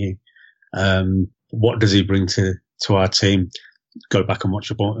Ginny here. What does he bring to our team? Go back and watch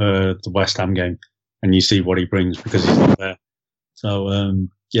the West Ham game and you see what he brings because he's not there. So,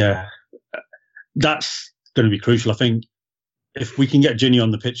 that's going to be crucial. I think if we can get Ginny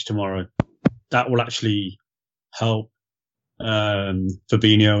on the pitch tomorrow, that will actually help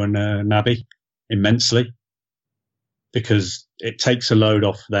Fabinho and Naby immensely, because it takes a load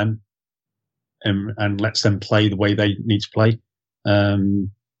off them and lets them play the way they need to play. And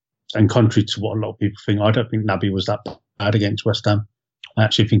contrary to what a lot of people think, I don't think Naby was that bad against West Ham. I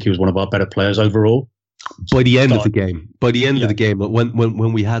actually think he was one of our better players overall. By the end of the game, when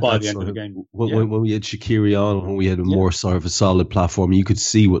we had when we had Shaqiri on, when we had a more sort of a solid platform, you could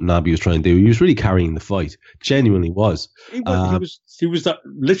see what Naby was trying to do. He was really carrying the fight. Genuinely was. He was that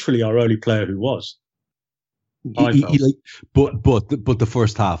literally our only player who was. But the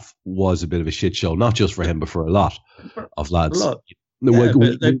first half was a bit of a shit show, not just for him, but for a lot of lads.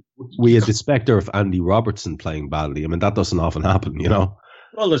 We had the spectre of Andy Robertson playing badly. I mean, that doesn't often happen,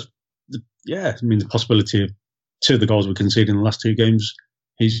 Well, the possibility of 2 of the goals we conceded in the last 2 games,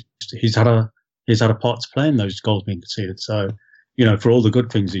 he's had a part to play in those goals being conceded. So, for all the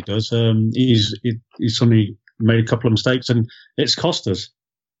good things he does, he's suddenly made a couple of mistakes and it's cost us.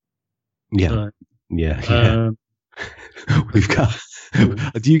 Yeah. We've got.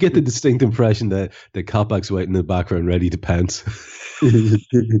 Do you get the distinct impression that Kopak's waiting in the background ready to pounce?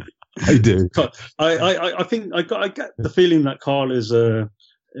 I do. I think I get the feeling that Carl has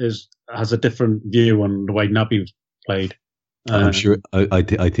a different view on the way Naby played. I'm sure. I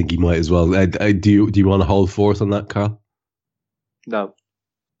think he might as well. Do you want to hold forth on that, Carl? No.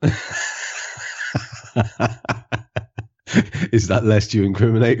 Is that lest you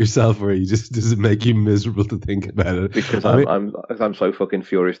incriminate yourself, or does it make you miserable to think about it? Because I'm so fucking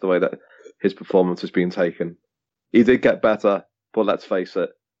furious the way that his performance has been taken. He did get better, but let's face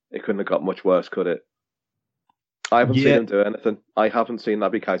it, it couldn't have got much worse, could it? I haven't seen him do anything. I haven't seen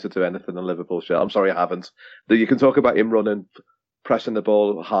Naby Keita do anything in Liverpool shit. I'm sorry, I haven't. You can talk about him running, pressing the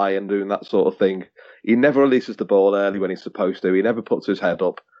ball high and doing that sort of thing. He never releases the ball early when he's supposed to. He never puts his head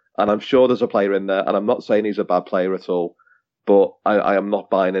up. And I'm sure there's a player in there, and I'm not saying he's a bad player at all, but I am not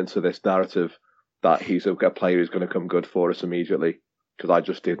buying into this narrative that he's a player who's going to come good for us immediately, because I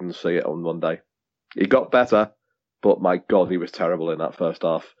just didn't see it on Monday. He got better, but my God, he was terrible in that first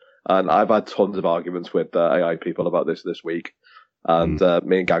half. And I've had tons of arguments with AI people about this week. And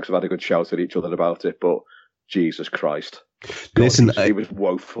me and Gags have had a good shout at each other about it. But Jesus Christ. God, listen, he was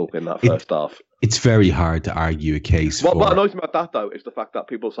woeful in that first half. It's very hard to argue a case for... What annoys me about that, though, is the fact that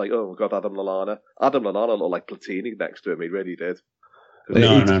people say, oh, my God, Adam Lallana. Adam Lallana looked like Platini next to him. He really did.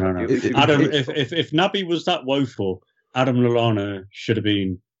 No. Adam, if Naby was that woeful, Adam Lallana should have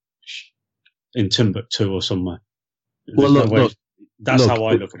been in Timbuktu or somewhere. Well, that's how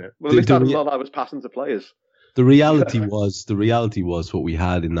I look at it. Well, at least Adam Lallana was passing to players. The reality was what we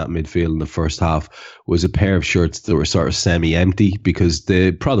had in that midfield in the first half was a pair of shirts that were sort of semi-empty, because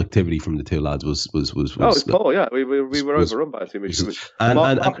the productivity from the 2 lads was it's poor, yeah. We were overrun by a team.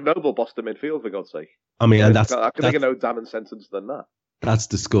 Mark Noble bossed the midfield, for God's sake. I mean, and I can think of no damning sentence than that. That's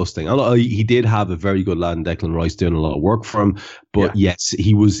disgusting. He did have a very good lad in Declan Rice doing a lot of work for him, but yes,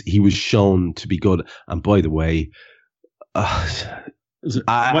 he was shown to be good. And by the way,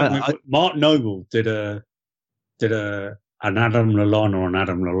 Mark Noble did an Adam Lallana or an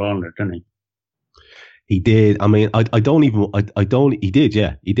Adam Lallana, didn't he? He did. I mean, he did.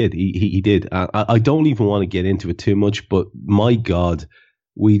 Yeah, he did. He did. I don't even want to get into it too much, but my God,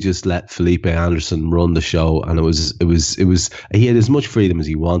 we just let Felipe Anderson run the show, and it was he had as much freedom as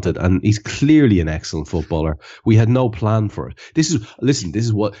he wanted, and he's clearly an excellent footballer. We had no plan for it. This is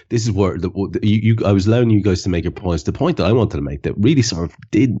where I was allowing you guys to make your points. The point that I wanted to make that really sort of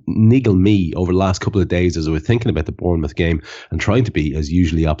did niggle me over the last couple of days as I was thinking about the Bournemouth game and trying to be as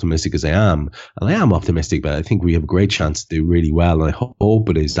usually optimistic as I am, and I am optimistic, but I think we have a great chance to do really well, and I hope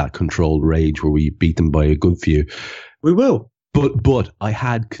it is that controlled rage where we beat them by a good few. We will. But I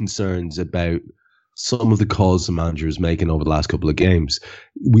had concerns about some of the calls the manager is making over the last couple of games.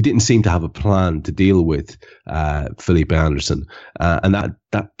 We didn't seem to have a plan to deal with Felipe Anderson, and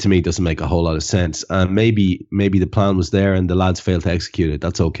that to me doesn't make a whole lot of sense. Maybe the plan was there and the lads failed to execute it.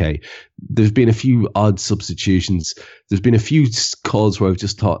 That's okay. There's been a few odd substitutions. There's been a few calls where I've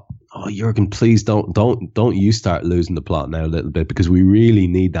just thought, oh, Jurgen, please don't you start losing the plot now a little bit, because we really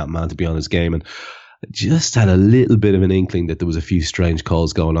need that man to be on his game. And I just had a little bit of an inkling that there was a few strange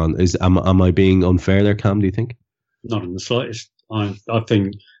calls going on. Am I being unfair there, Cam, do you think? Not in the slightest. I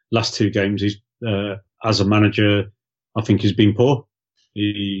think last two games, he's as a manager, I think he's been poor.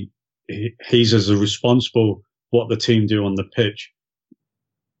 He's as responsible what the team do on the pitch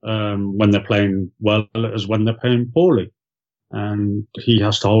when they're playing well as when they're playing poorly. And he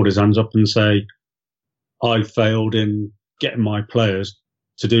has to hold his hands up and say, I failed in getting my players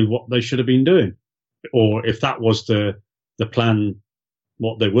to do what they should have been doing. Or if that was the plan,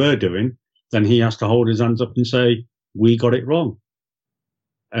 what they were doing, then he has to hold his hands up and say, we got it wrong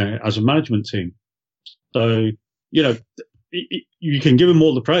as a management team. So, you can give him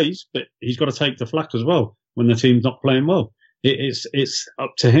all the praise, but he's got to take the flak as well when the team's not playing well. It's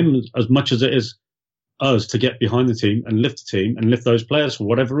up to him as much as it is us to get behind the team and lift the team and lift those players for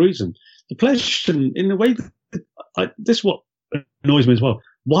whatever reason. The players shouldn't, in a way, this is what annoys me as well.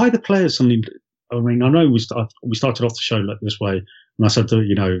 Why the players suddenly, I mean, I know we started off the show like this way, and I said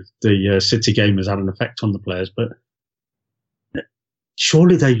that, the City game has had an effect on the players, but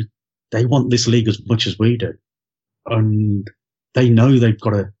surely they want this league as much as we do. And they know they've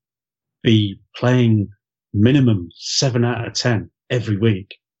got to be playing minimum 7 out of 10 every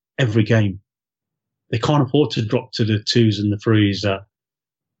week, every game. They can't afford to drop to the 2s and the 3s that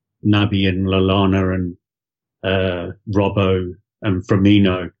Naby and Lallana and Robbo and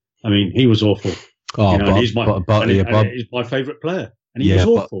Firmino. I mean, he was awful. Oh, he's my favourite player, and he was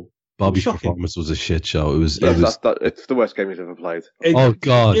awful. Bobby's performance was a shit show. It's the worst game he's ever played.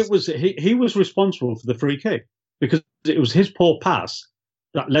 God! He was responsible for the free kick, because it was his poor pass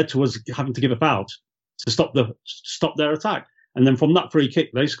that led to us having to give a foul to stop their attack, and then from that free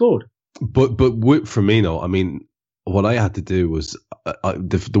kick they scored. But with Firmino, I mean, what I had to do was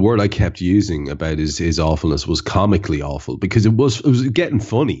the word I kept using about his awfulness was comically awful, because it was getting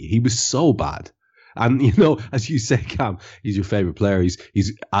funny. He was so bad. And, as you say, Cam, he's your favourite player.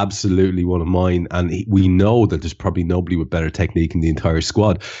 He's absolutely one of mine. And we know that there's probably nobody with better technique in the entire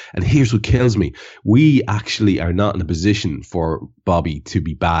squad. And here's what kills me. We actually are not in a position for Bobby to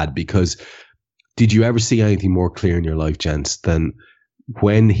be bad, because did you ever see anything more clear in your life, gents, than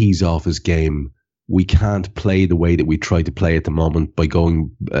when he's off his game, we can't play the way that we try to play at the moment by trying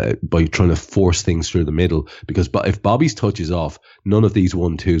to force things through the middle. Because if Bobby's touch is off, none of these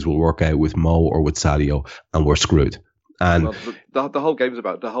 1-2s will work out with Mo or with Sadio, and we're screwed. And the whole game's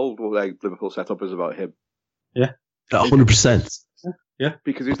about, the whole Liverpool setup is about him. Yeah, 100%. Yeah,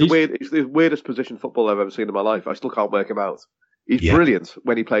 because it's the weirdest position football I've ever seen in my life. I still can't work him out. He's brilliant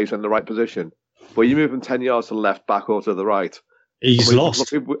when he plays in the right position, but you move him 10 yards to the left, back, or to the right. He's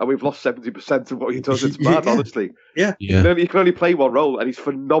lost. And we've lost 70% of what he does. It's mad, honestly. Yeah. He can only play one role, and he's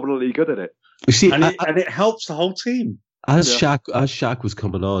phenomenally good at it. You see, and it helps the whole team. As Shaq was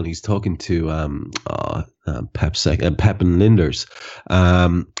coming on, he's talking to Pep and Linders,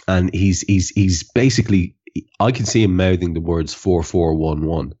 and he's basically, I can see him mouthing the words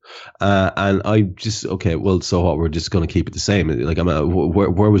 4-4-1-1, and I just, okay, well, so what? We're just going to keep it the same. Like,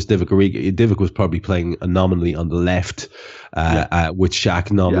 where was Divock Origi? Divock was probably playing nominally on the left, with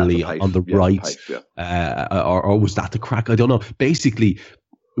Shaq nominally on the right, or was that the crack? I don't know. Basically,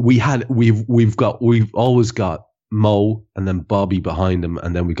 we've always got Mo and then Bobby behind him,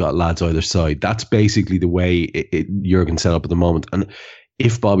 and then we got lads either side. That's basically the way Jurgen set up at the moment. And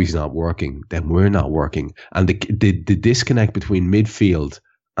if Bobby's not working, then we're not working. And the disconnect between midfield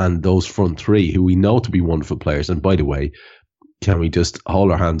and those front three, who we know to be wonderful players. And by the way, can we just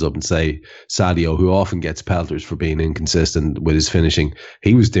hold our hands up and say Sadio, who often gets pelters for being inconsistent with his finishing,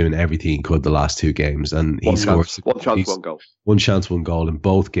 he was doing everything he could the last two games, and he scored one chance, one goal. One chance, one goal in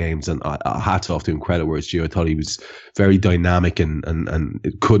both games, and hats off to him, credit where it's due. I thought he was very dynamic and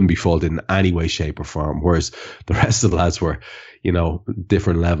it couldn't be faulted in any way, shape or form, whereas the rest of the lads were,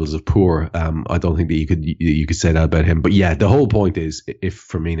 different levels of poor. I don't think that you could say that about him. But yeah, the whole point is, if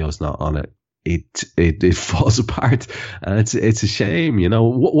Firmino's not on it, it falls apart, and it's a shame.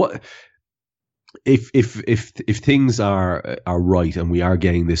 What if things are right and we are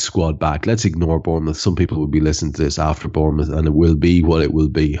getting this squad back? Let's ignore Bournemouth. Some people will be listening to this after Bournemouth, and it will be what it will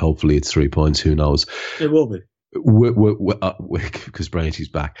be. Hopefully it's 3 points, who knows. It will be. Because Brian's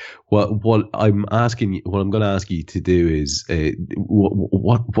back. What I'm going to ask you to do is,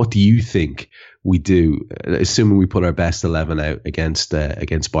 what do you think we do? Assuming we put our best 11 out against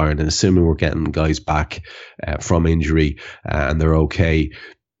Bayern, and assuming we're getting guys back from injury and they're okay.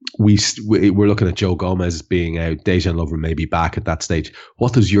 We're looking at Joe Gomez being out, Dejan Lovren may be back at that stage.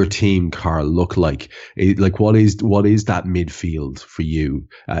 What does your team, Carl, look like? Like, what is that midfield for you?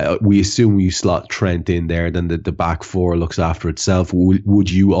 We assume you slot Trent in there, then the back four looks after itself.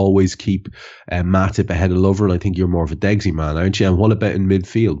 Would you always keep Matip ahead of Lovren? I think you're more of a Degsy man, aren't you? And what about in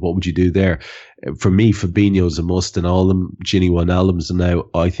midfield? What would you do there? For me, Fabinho's a must, and all of them. Gini Wijnaldum's now,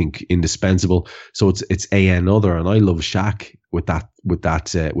 I think, indispensable. So it's another, and I love Shaq with that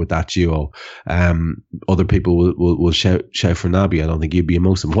duo. Other people will shout for Naby. I don't think you'd be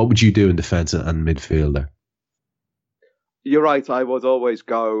amongst them. What would you do in defence and midfield there? You're right. I would always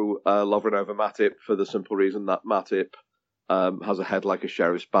go Lovren over Matip for the simple reason that Matip has a head like a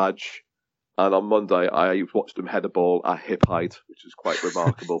sheriff's badge. And on Monday, I watched him head a ball at hip height, which is quite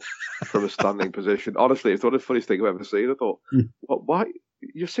remarkable from a standing position. Honestly, it's one of the funniest things I've ever seen. I thought, why?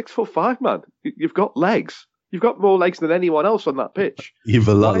 You're 6'5", man. You've got legs. You've got more legs than anyone else on that pitch. You've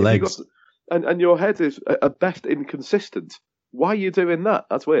a lot of legs. And your head is at best inconsistent. Why are you doing that?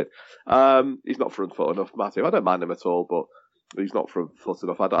 That's weird. He's not front foot enough, Matthew. I don't mind him at all, but he's not front foot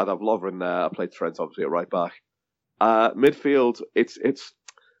enough. I'd have Lovren there. I played Trent, obviously, at right back. Midfield, it's.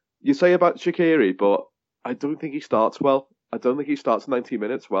 You say about Shaqiri, but I don't think he starts well. I don't think he starts 90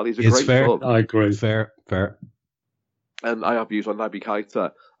 minutes well. He's a great sub. I agree. Fair. And I have views on Naby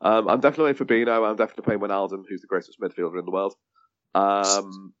Keita. I'm definitely for Bino. I'm definitely playing Wijnaldum, who's the greatest midfielder in the world.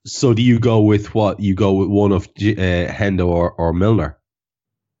 So do you go with what? You go with one of Hendo or Milner?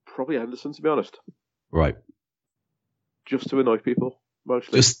 Probably Henderson, to be honest. Right. Just to annoy people,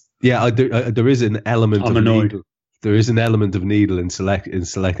 mostly. There is an element I'm of annoyed. needle. There is an element of needle in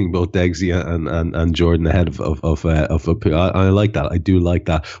selecting both Degsy and Jordan ahead of I like that. I do like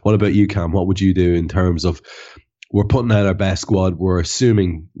that. What about you, Cam? What would you do in terms of, we're putting out our best squad, we're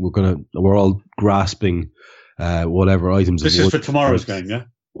assuming we're all grasping whatever items. This is for tomorrow's game, yeah?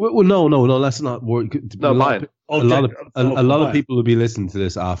 Well, no, let's not. No, mine. A lot of people will be listening to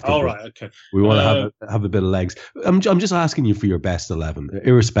this after. All right, okay. We want to have a bit of legs. I'm just asking you for your best 11,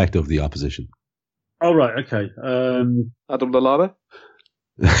 irrespective of the opposition. All right, okay. Adam Lallana?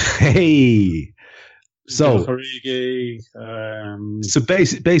 Hey. So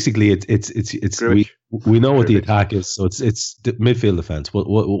basically it's we know what the attack is, so it's midfield defense. What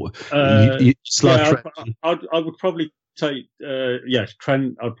you slot Trent? I would probably take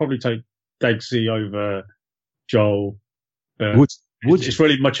Trent. I'd probably take Degsy over Joel. It's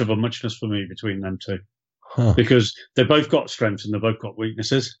really much of a muchness for me between them two, because they both got strengths and they both got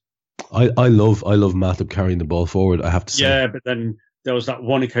weaknesses. I love Matip carrying the ball forward, I have to say. Yeah, but then there was that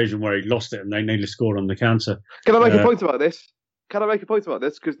one occasion where he lost it and they nearly scored on the counter. Can I make a point about this?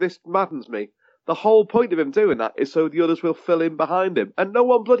 Because this maddens me. The whole point of him doing that is so the others will fill in behind him. And no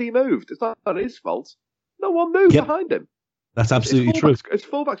one bloody moved. It's not his fault. No one moved behind him. That's absolutely true. His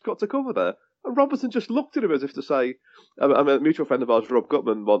fullback's got to cover there. And Robertson just looked at him as if to say, a mutual friend of ours, Rob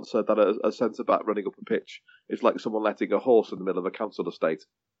Gutman, once said that a centre-back running up a pitch is like someone letting a horse in the middle of a council estate.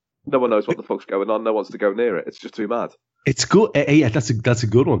 No one knows what the fuck's going on. No one wants to go near it. It's just too mad. It's good. Yeah, that's a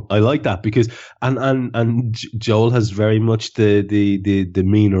good one. I like that because and Joel has very much the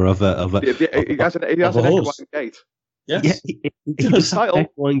demeanor of a. He has an equine gait. Yes. Yeah, he does have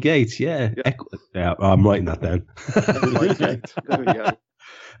equine gait. Yeah. I'm writing that down.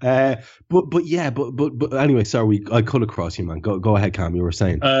 But anyway, sorry, I cut across you, man. Go ahead, Cam. You were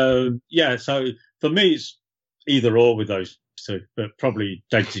saying. So for me, it's either or with those two, but probably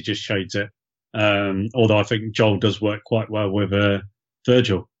Degsy just shades it. Although I think Joel does work quite well with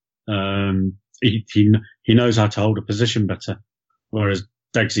Virgil. He knows how to hold a position better, whereas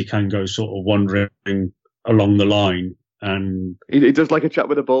Degsy can go sort of wandering along the line, and he does like a chat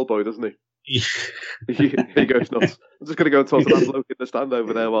with a ball boy, doesn't he? He goes nuts. I'm just going to go and talk to that bloke in the stand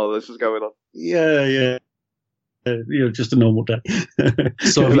over there while this is going on. Yeah. Just a normal day.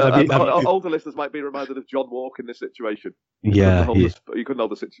 So older listeners might be reminded of John Walk in this situation. He couldn't hold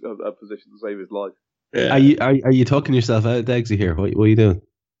a position to save his life. Yeah. Are you talking yourself out, Degsy, here? What are you doing?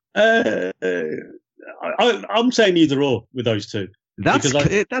 I'm saying either or with those two. That's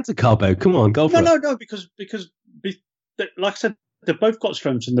a cop out. Come on, go for it. No, because like I said, they've both got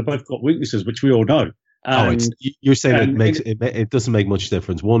strengths and they've both got weaknesses, which we all know. You're saying it doesn't make much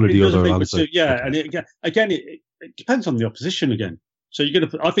difference, one or the other. And it depends on the opposition again. So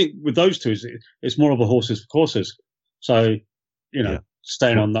I think with those two, it's more of a horses for courses. So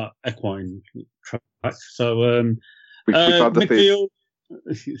staying on that equine track. So we found the midfield,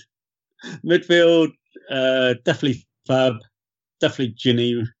 midfield, definitely Fab, definitely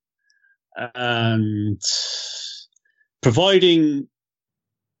Ginny, and providing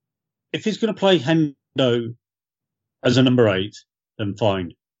if he's going to play Hendo as a number 8, then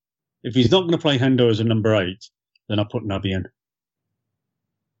fine. If he's not going to play Hendo as a number 8, then I put Naby in.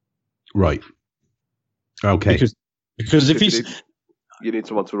 Right. Okay. Because if he's... You need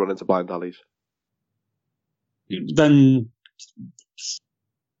someone to run into blind alleys. Then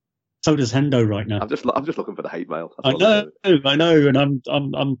so does Hendo right now. I'm just looking for the hate mail. I know, and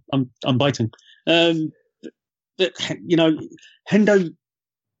I'm biting. Hendo.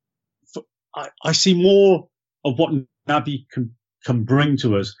 I see more of what Naby can bring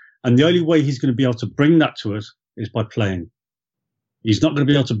to us, and the only way he's going to be able to bring that to us is by playing. He's not going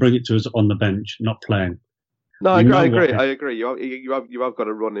to be able to bring it to us on the bench, not playing. No, I agree. You have got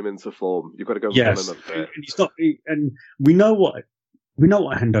to run him into form. You've got to go. Yes, run him up there. And he's not. And we know what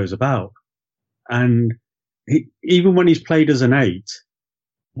Hendo's about. And even when he's played as an 8,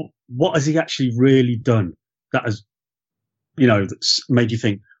 what has he actually really done that has, that's made you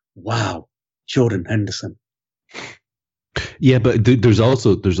think, wow, Jordan Henderson? Yeah, but there's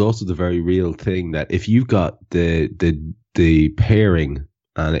also the very real thing that if you've got the pairing,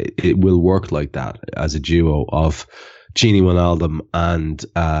 and it will work like that as a duo of Gini Wijnaldum and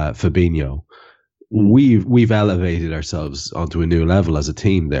Fabinho, we've elevated ourselves onto a new level as a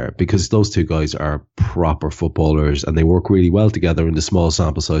team there, because those two guys are proper footballers and they work really well together in the small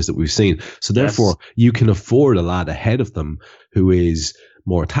sample size that we've seen. So therefore, you can afford a lad ahead of them who is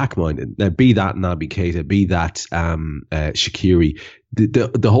more attack minded. Now, be that Naby Keita, be that Shaqiri,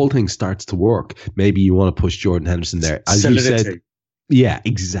 the whole thing starts to work. Maybe you want to push Jordan Henderson there, as you said. Yeah,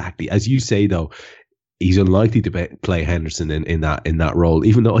 exactly. As you say, though, he's unlikely to play Henderson in that role.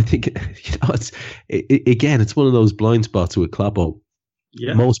 Even though I think it's one of those blind spots with Kloppo.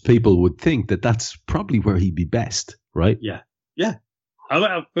 Yeah. Most people would think that that's probably where he'd be best, right? Yeah.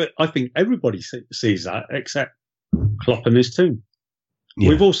 I think everybody sees that except Klopp and his team. Yeah.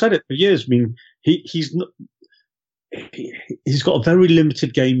 We've all said it for years. I mean, he's got a very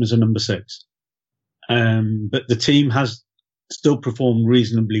limited game as a number 6, but the team has still performed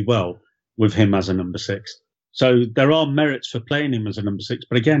reasonably well with him as a number 6. So there are merits for playing him as a number 6.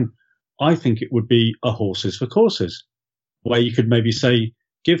 But again, I think it would be a horses for courses, where you could maybe say,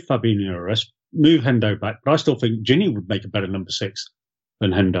 give Fabinho a rest, move Hendo back. But I still think Ginny would make a better number 6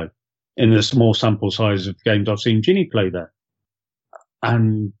 than Hendo in the small sample size of games I've seen Ginny play there.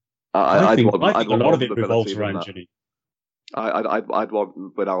 And I think a lot of it revolves around Ginny. I'd want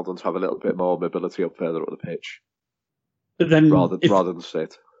Wijnaldum to have a little bit more mobility up further up the pitch. But then, rather than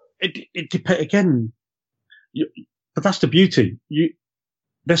sit. It depends again. But that's the beauty.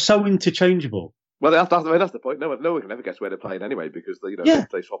 They're so interchangeable. Well, that's the point. No one can ever guess where they're playing anyway, because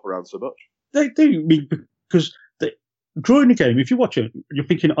they swap around so much. They do. I mean, because drawing the game, if you watch it, you're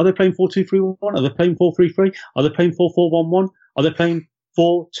thinking, are they playing 4-2-3-1? Are they playing 4-3-3? Are they playing 4-4-1-1? Are they playing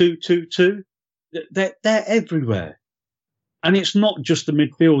 4-2-2-2? They're everywhere, and it's not just the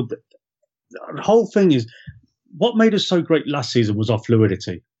midfield. The whole thing is. What made us so great last season was our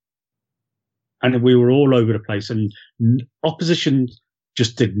fluidity. And we were all over the place, and opposition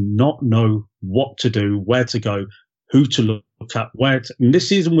just did not know what to do, where to go, who to look at, and this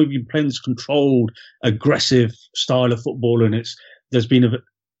season we've been playing this controlled, aggressive style of football, and there's been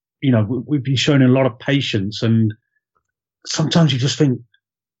we've been showing a lot of patience, and sometimes you just think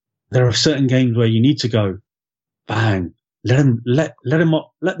there are certain games where you need to go, bang, let them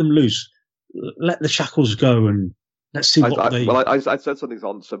loose. Let the shackles go and let's see what they... Well, I said something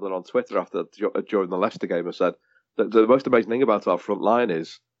similar on Twitter during the Leicester game. I said that the most amazing thing about our front line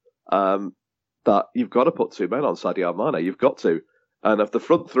is that you've got to put 2 men on Sadio Mane. You've got to. And of the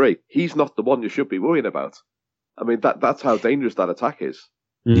front 3, he's not the one you should be worrying about. I mean, that's how dangerous that attack is.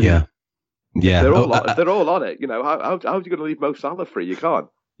 Yeah. Yeah. They're all on it. How are you going to leave Mo Salah free? You can't.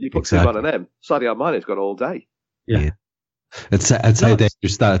 You put 2 men on him. Sadio Mane's got all day. Yeah. It's how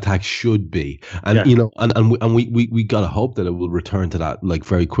dangerous that attack should be, and and we gotta hope that it will return to that like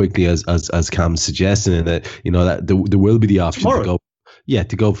very quickly, as Cam's suggesting, and that that there will be the option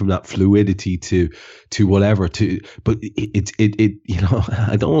to go from that fluidity to whatever but it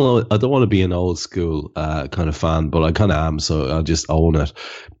I don't want to be an old school kind of fan, but I kind of am, so I'll just own it.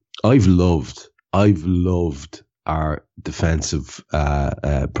 I've loved our defensive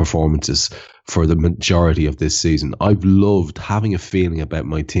performances for the majority of this season. I've loved having a feeling about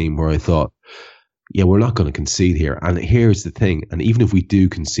my team where I thought, yeah, we're not going to concede here. And here's the thing. And even if we do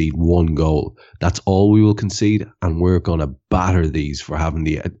concede one goal, that's all we will concede. And we're going to batter these for having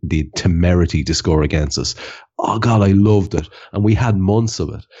the temerity to score against us. Oh, God, I loved it. And we had months of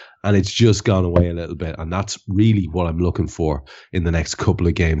it. And it's just gone away a little bit. And that's really what I'm looking for in the next couple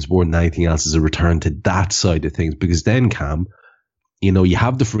of games, more than anything else, is a return to that side of things. Because then, Cam, you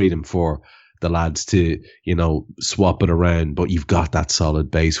have the freedom for the lads to, swap it around. But you've got that solid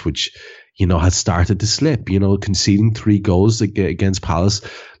base, which has started to slip, conceding 3 goals against Palace,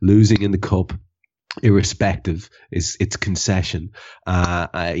 losing in the cup, irrespective, it's concession.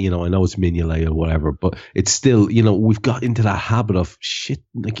 I know it's Mignolet or whatever, but it's still, we've got into that habit of shit.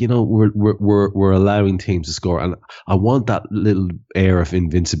 Like, we're allowing teams to score, and I want that little air of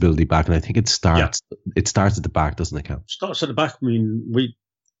invincibility back. And I think it starts at the back, doesn't it, Cam? Starts at the back. I mean,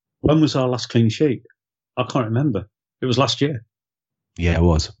 when was our last clean sheet? I can't remember. It was last year. Yeah, it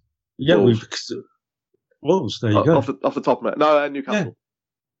was. Yeah, Wolves. There you go. Off the top of it. No, Newcastle.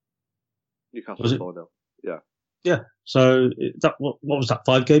 Yeah. Newcastle 4-0. Yeah. Yeah. So what was that?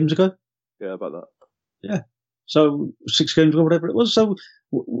 5 games ago? Yeah, about that. Yeah. So 6 games ago, whatever it was. So,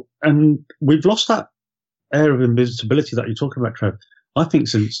 and we've lost that air of invincibility that you're talking about, Trev. I think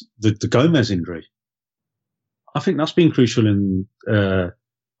since the Gomez injury, I think that's been crucial. In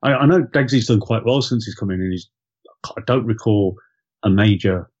I know Deggsy's done quite well since he's come in, and I don't recall a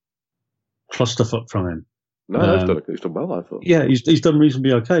major clusterfuck from him. No, he's done well, I thought. Yeah, he's done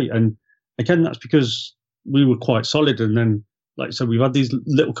reasonably okay. And again, that's because we were quite solid. And then, like I said, we've had these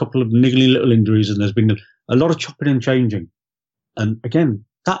couple of niggly little injuries, and there's been a lot of chopping and changing. And again,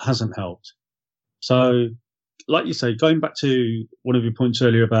 that hasn't helped. So, like you say, going back to one of your points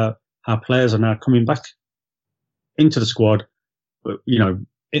earlier about how players are now coming back into the squad, but,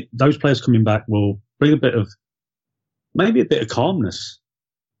 those players coming back will bring maybe a bit of calmness.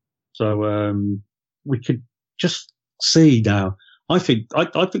 So we could just see now. I think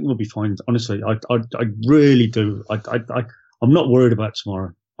we'll be fine. Honestly, I really do. I'm not worried about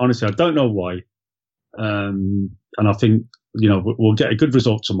tomorrow. Honestly, I don't know why. And I think we'll get a good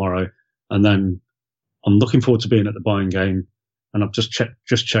result tomorrow. And then I'm looking forward to being at the Bayern game. And I've just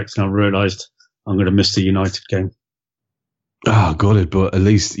checked, and I realised I'm going to miss the United game. Oh, got it. But at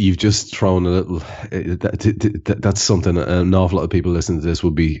least you've just thrown a little. That's something an awful lot of people listening to this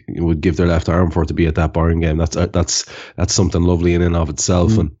would give their left arm for, to be at that Bayern game. That's something lovely in and of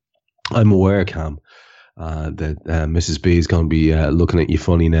itself. And I'm aware, Cam, that Mrs. B is going to be looking at you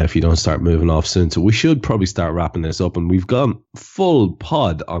funny now if you don't start moving off soon. So we should probably start wrapping this up. And we've gone full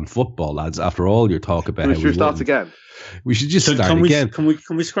pod on football, lads. After all your talk about, we should start again. We should just start again. Can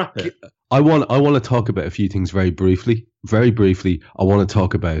we scrap it? I want to talk about a few things very briefly. Very briefly, I want to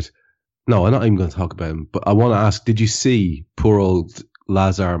talk about. No, I'm not even going to talk about him. But I want to ask: did you see poor old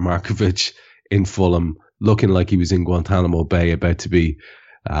Lazar Markovic in Fulham, looking like he was in Guantanamo Bay, about to be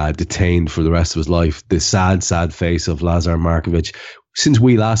detained for the rest of his life? The sad, sad face of Lazar Markovic. Since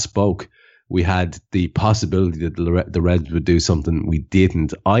we last spoke, we had the possibility that the Reds would do something. We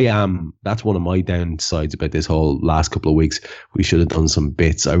didn't. That's one of my downsides about this whole last couple of weeks. We should have done some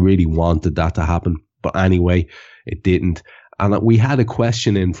bits. I really wanted that to happen. But anyway, it didn't. And we had a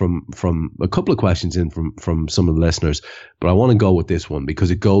question in from a couple of questions in from some of the listeners. But I want to go with this one because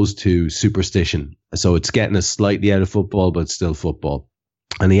it goes to superstition. So it's getting us slightly out of football, but it's still football.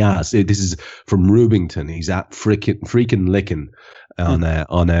 And he asked, this is from Rubington. He's at freaking licking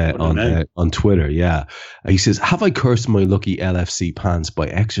on Twitter. Yeah. He says, have I cursed my lucky LFC pants by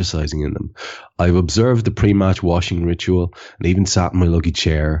exercising in them? I've observed the pre-match washing ritual and even sat in my lucky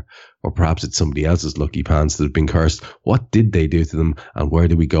chair, or perhaps it's somebody else's lucky pants that have been cursed. What did they do to them, and where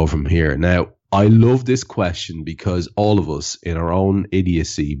do we go from here? Now, I love this question because all of us in our own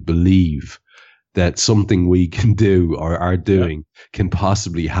idiocy believe that something we can do or are doing can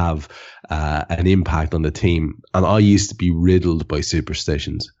possibly have an impact on the team. And I used to be riddled by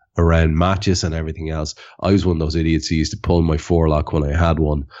superstitions around matches and everything else. I was one of those idiots who used to pull my forelock when I had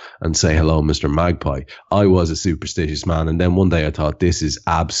one and say, hello, Mr. Magpie. I was a superstitious man. And then one day I thought, this is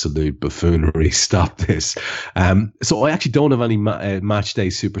absolute buffoonery. Stop this. So I actually don't have any match day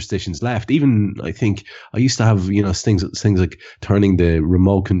superstitions left. Even I think I used to have, things like turning the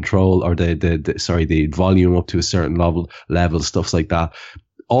remote control or the volume up to a certain level, stuff like that.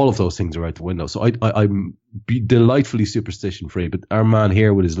 All of those things are out the window. So I'm delightfully superstition free. But our man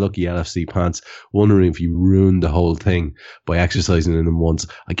here with his lucky LFC pants, wondering if you ruined the whole thing by exercising in them once.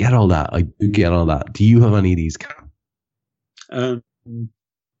 I get all that. I do get all that. Do you have any of these, Cam?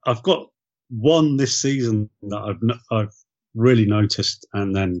 I've got one this season that I've really noticed,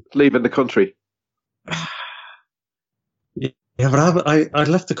 and then leaving the country. Yeah, but I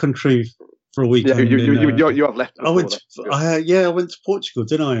left the country for a weekend. You have left. I went to Portugal,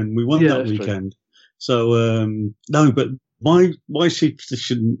 didn't I? And we won that weekend. True. So no, but my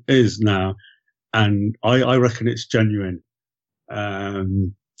superstition is now, and I reckon it's genuine,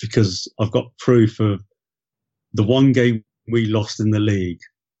 because I've got proof of the one game we lost in the league.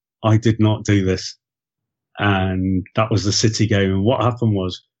 I did not do this, and that was the City game. And what happened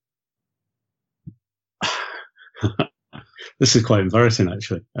was, this is quite embarrassing,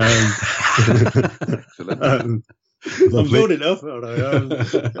 actually. I'm building up, aren't I?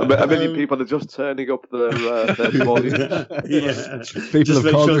 A million people are just turning up their volume. Yeah. People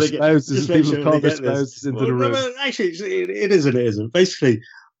have called their spouses. People have called their spouses into the room. No, actually, it isn't. It isn't. Basically,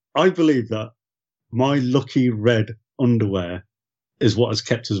 I believe that my lucky red underwear is what has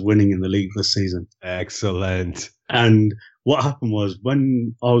kept us winning in the league this season. Excellent. And what happened was,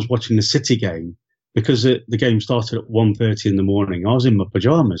 when I was watching the City game, because the game started at 1:30 in the morning, I was in my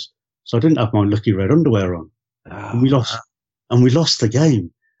pajamas, so I didn't have my lucky red underwear on. And we lost the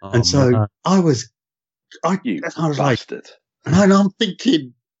game. And so man. I was like, and I'm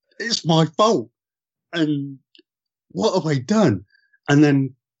thinking, it's my fault. And what have I done? And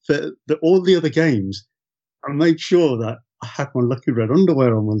then for all the other games, I made sure that I had my lucky red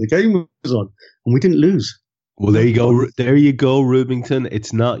underwear on when the game was on, and we didn't lose. Well, there you go. There you go, Rubington.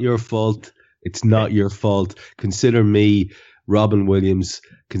 It's not your fault. It's not your fault. Consider me Robin Williams.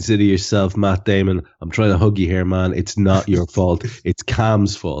 Consider yourself Matt Damon. I'm trying to hug you here, man. It's not your fault. It's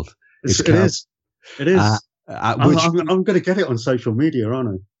Cam's fault. It is. I'm going to get it on social media, aren't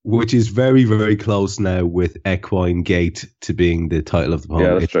I? Which is very, very close now with Equine GAIT to being the title of the poem.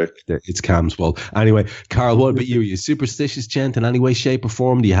 Yeah, that's true. It's Cam's fault. Anyway, Carl, what about you? Are you a superstitious gent in any way, shape or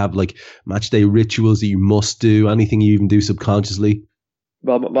form? Do you have like match day rituals that you must do? Anything you even do subconsciously?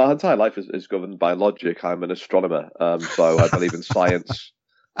 Well, my entire life is governed by logic. I'm an astronomer, so I believe in science.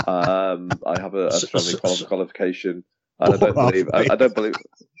 I have an astronomy qualification, and I don't believe.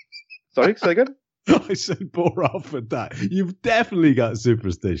 Sorry, say again. I said bore off with that. You've definitely got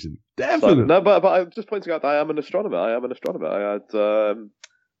superstition. Definitely. No, but I'm just pointing out that I am an astronomer. I had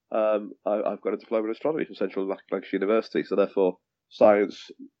I've got a diploma in astronomy from Central Lancashire University, so therefore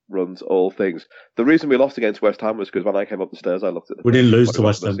science runs all things. The reason we lost against West Ham was because when I came up the stairs, I looked at the. We didn't lose to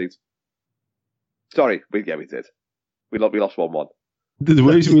West Ham. Sorry, we did. We lost 1-1. The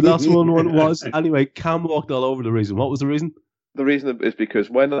reason we lost 1-1 was anyway. Cam walked all over the reason. What was the reason? The reason is because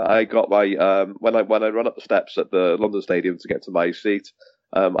when I got my when I run up the steps at the London Stadium to get to my seat,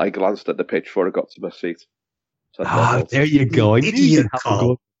 I glanced at the pitch before I got to my seat. So there you go.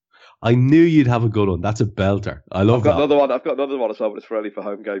 I knew you'd have a good one. That's a belter. I love that. I've got another one as well, but it's for only for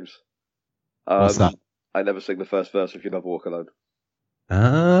home games. What's that? I never sing the first verse if you never walk alone.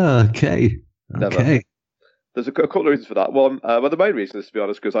 Ah, okay. Never. Okay. There's a couple of reasons for that. One, well, the main reason is, to be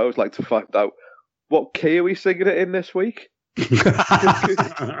honest, because I always like to find out what key are we singing it in this week.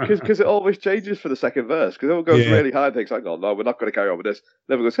 Because it always changes for the second verse. Because it goes really high and thinks, hang on, no, we're not going to carry on with this.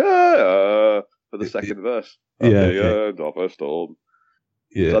 Never goes, for the second verse. End of a storm.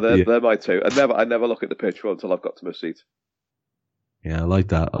 Yeah, so they're my two. I never look at the pitch until I've got to my seat. Yeah, I like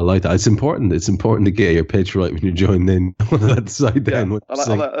that. It's important. It's important to get your pitch right when you're joining in. That's side down.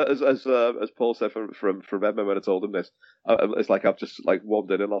 As Paul said from Emma when I told him this, it's like I've just like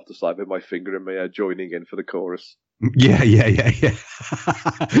wandered in off the side with my finger in my ear, joining in for the chorus. Yeah. Yeah,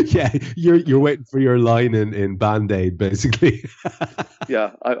 you're waiting for your line in Band-Aid, basically.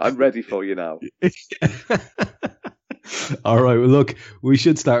 Yeah, I'm ready for you now. All right. Well, look, we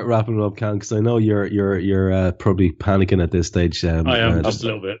should start wrapping it up, Cam, because I know you're probably panicking at this stage. I am just a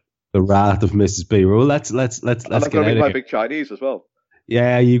little bit. The wrath of Mrs. B. Well, let's get out of here. My big Chinese as well.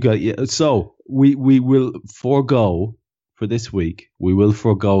 Yeah, you got. Yeah. So we will forego for this week. We will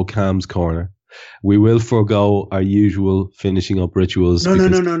forego Cam's corner. We will forego our usual finishing up rituals.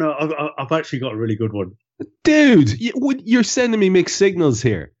 No. I've actually got a really good one, dude. You're sending me mixed signals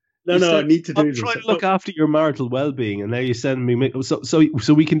here. No, I need to do this. I'm trying to look after your marital well-being, and now you're sending me.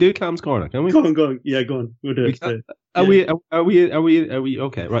 So we can do Cam's corner, can we? Go on. Yeah, go on. We'll do it. Are we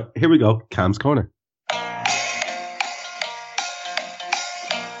okay? Right, here we go. Cam's corner.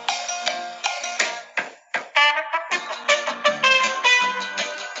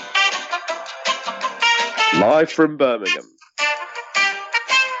 Live from Birmingham.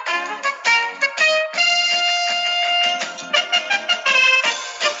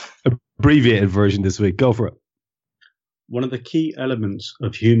 Abbreviated version this week. Go for it. One of the key elements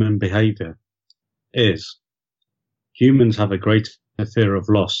of human behavior is humans have a greater fear of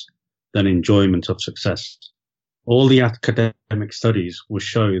loss than enjoyment of success. All the academic studies will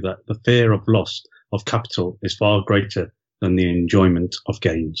show that the fear of loss of capital is far greater than the enjoyment of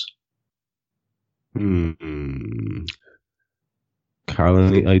gains. Carl,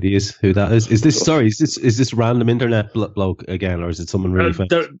 any ideas who that is? Is this random internet bloke again, or is it someone really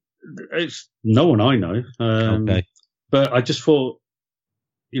famous? It's no one I know. Okay. But I just thought,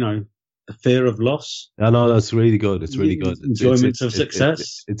 the fear of loss. I know that's really good. It's really good. Enjoyment of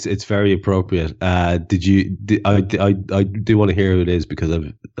success. It's very appropriate. I do want to hear who it is because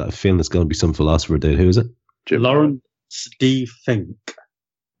I feel it's going to be some philosopher dude. Who is it? Lawrence D. Fink.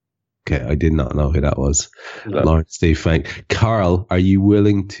 Okay, I did not know who that was. No. Lawrence D. Fink. Carl, are you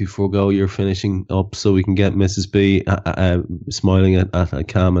willing to forego your finishing up so we can get Mrs. B smiling at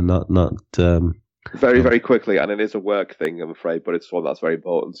Cam and not very, very quickly, and it is a work thing, I'm afraid, but it's one that's very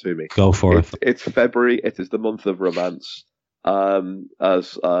important to me. Go for it. It's February. It is the month of romance. I'm not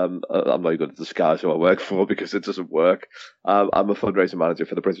going to disguise who I work for because it doesn't work. I'm a fundraising manager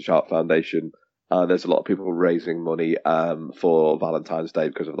for the British Heart Foundation. There's a lot of people raising money for Valentine's Day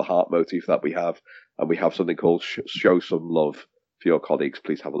because of the heart motif that we have. And we have something called Show Some Love for Your Colleagues.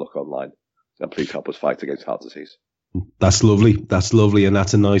 Please have a look online. And please help us fight against heart disease. That's lovely. That's lovely. And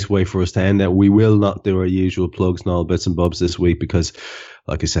that's a nice way for us to end it. We will not do our usual plugs and all bits and bobs this week because,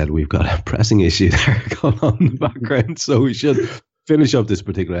 like I said, we've got a pressing issue there going on in the background. So we should finish up this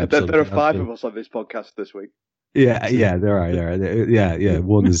particular episode. There are 5 of us on this podcast this week. Yeah, there are. Yeah.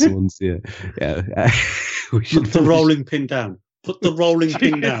 One's yeah. We should put the rolling pin down. Put the rolling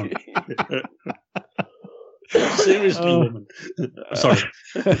pin down. Seriously, woman. Sorry.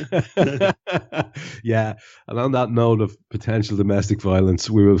 Yeah, and on that note of potential domestic violence,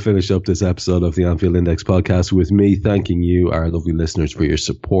 we will finish up this episode of the Anfield Index podcast with me thanking you, our lovely listeners, for your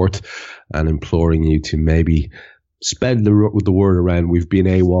support and imploring you to maybe spread the word around. We've been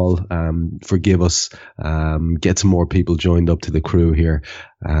AWOL. Forgive us. Get some more people joined up to the crew here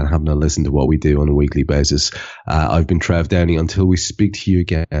and having a listen to what we do on a weekly basis. I've been Trev Downey. Until we speak to you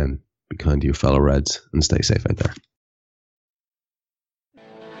again, be kind to your fellow Reds and stay safe out there.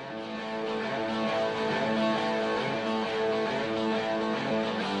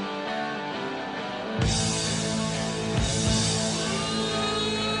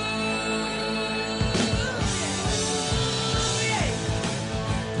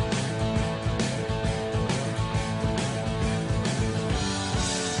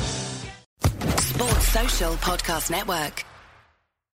 Sports Social Podcast Network.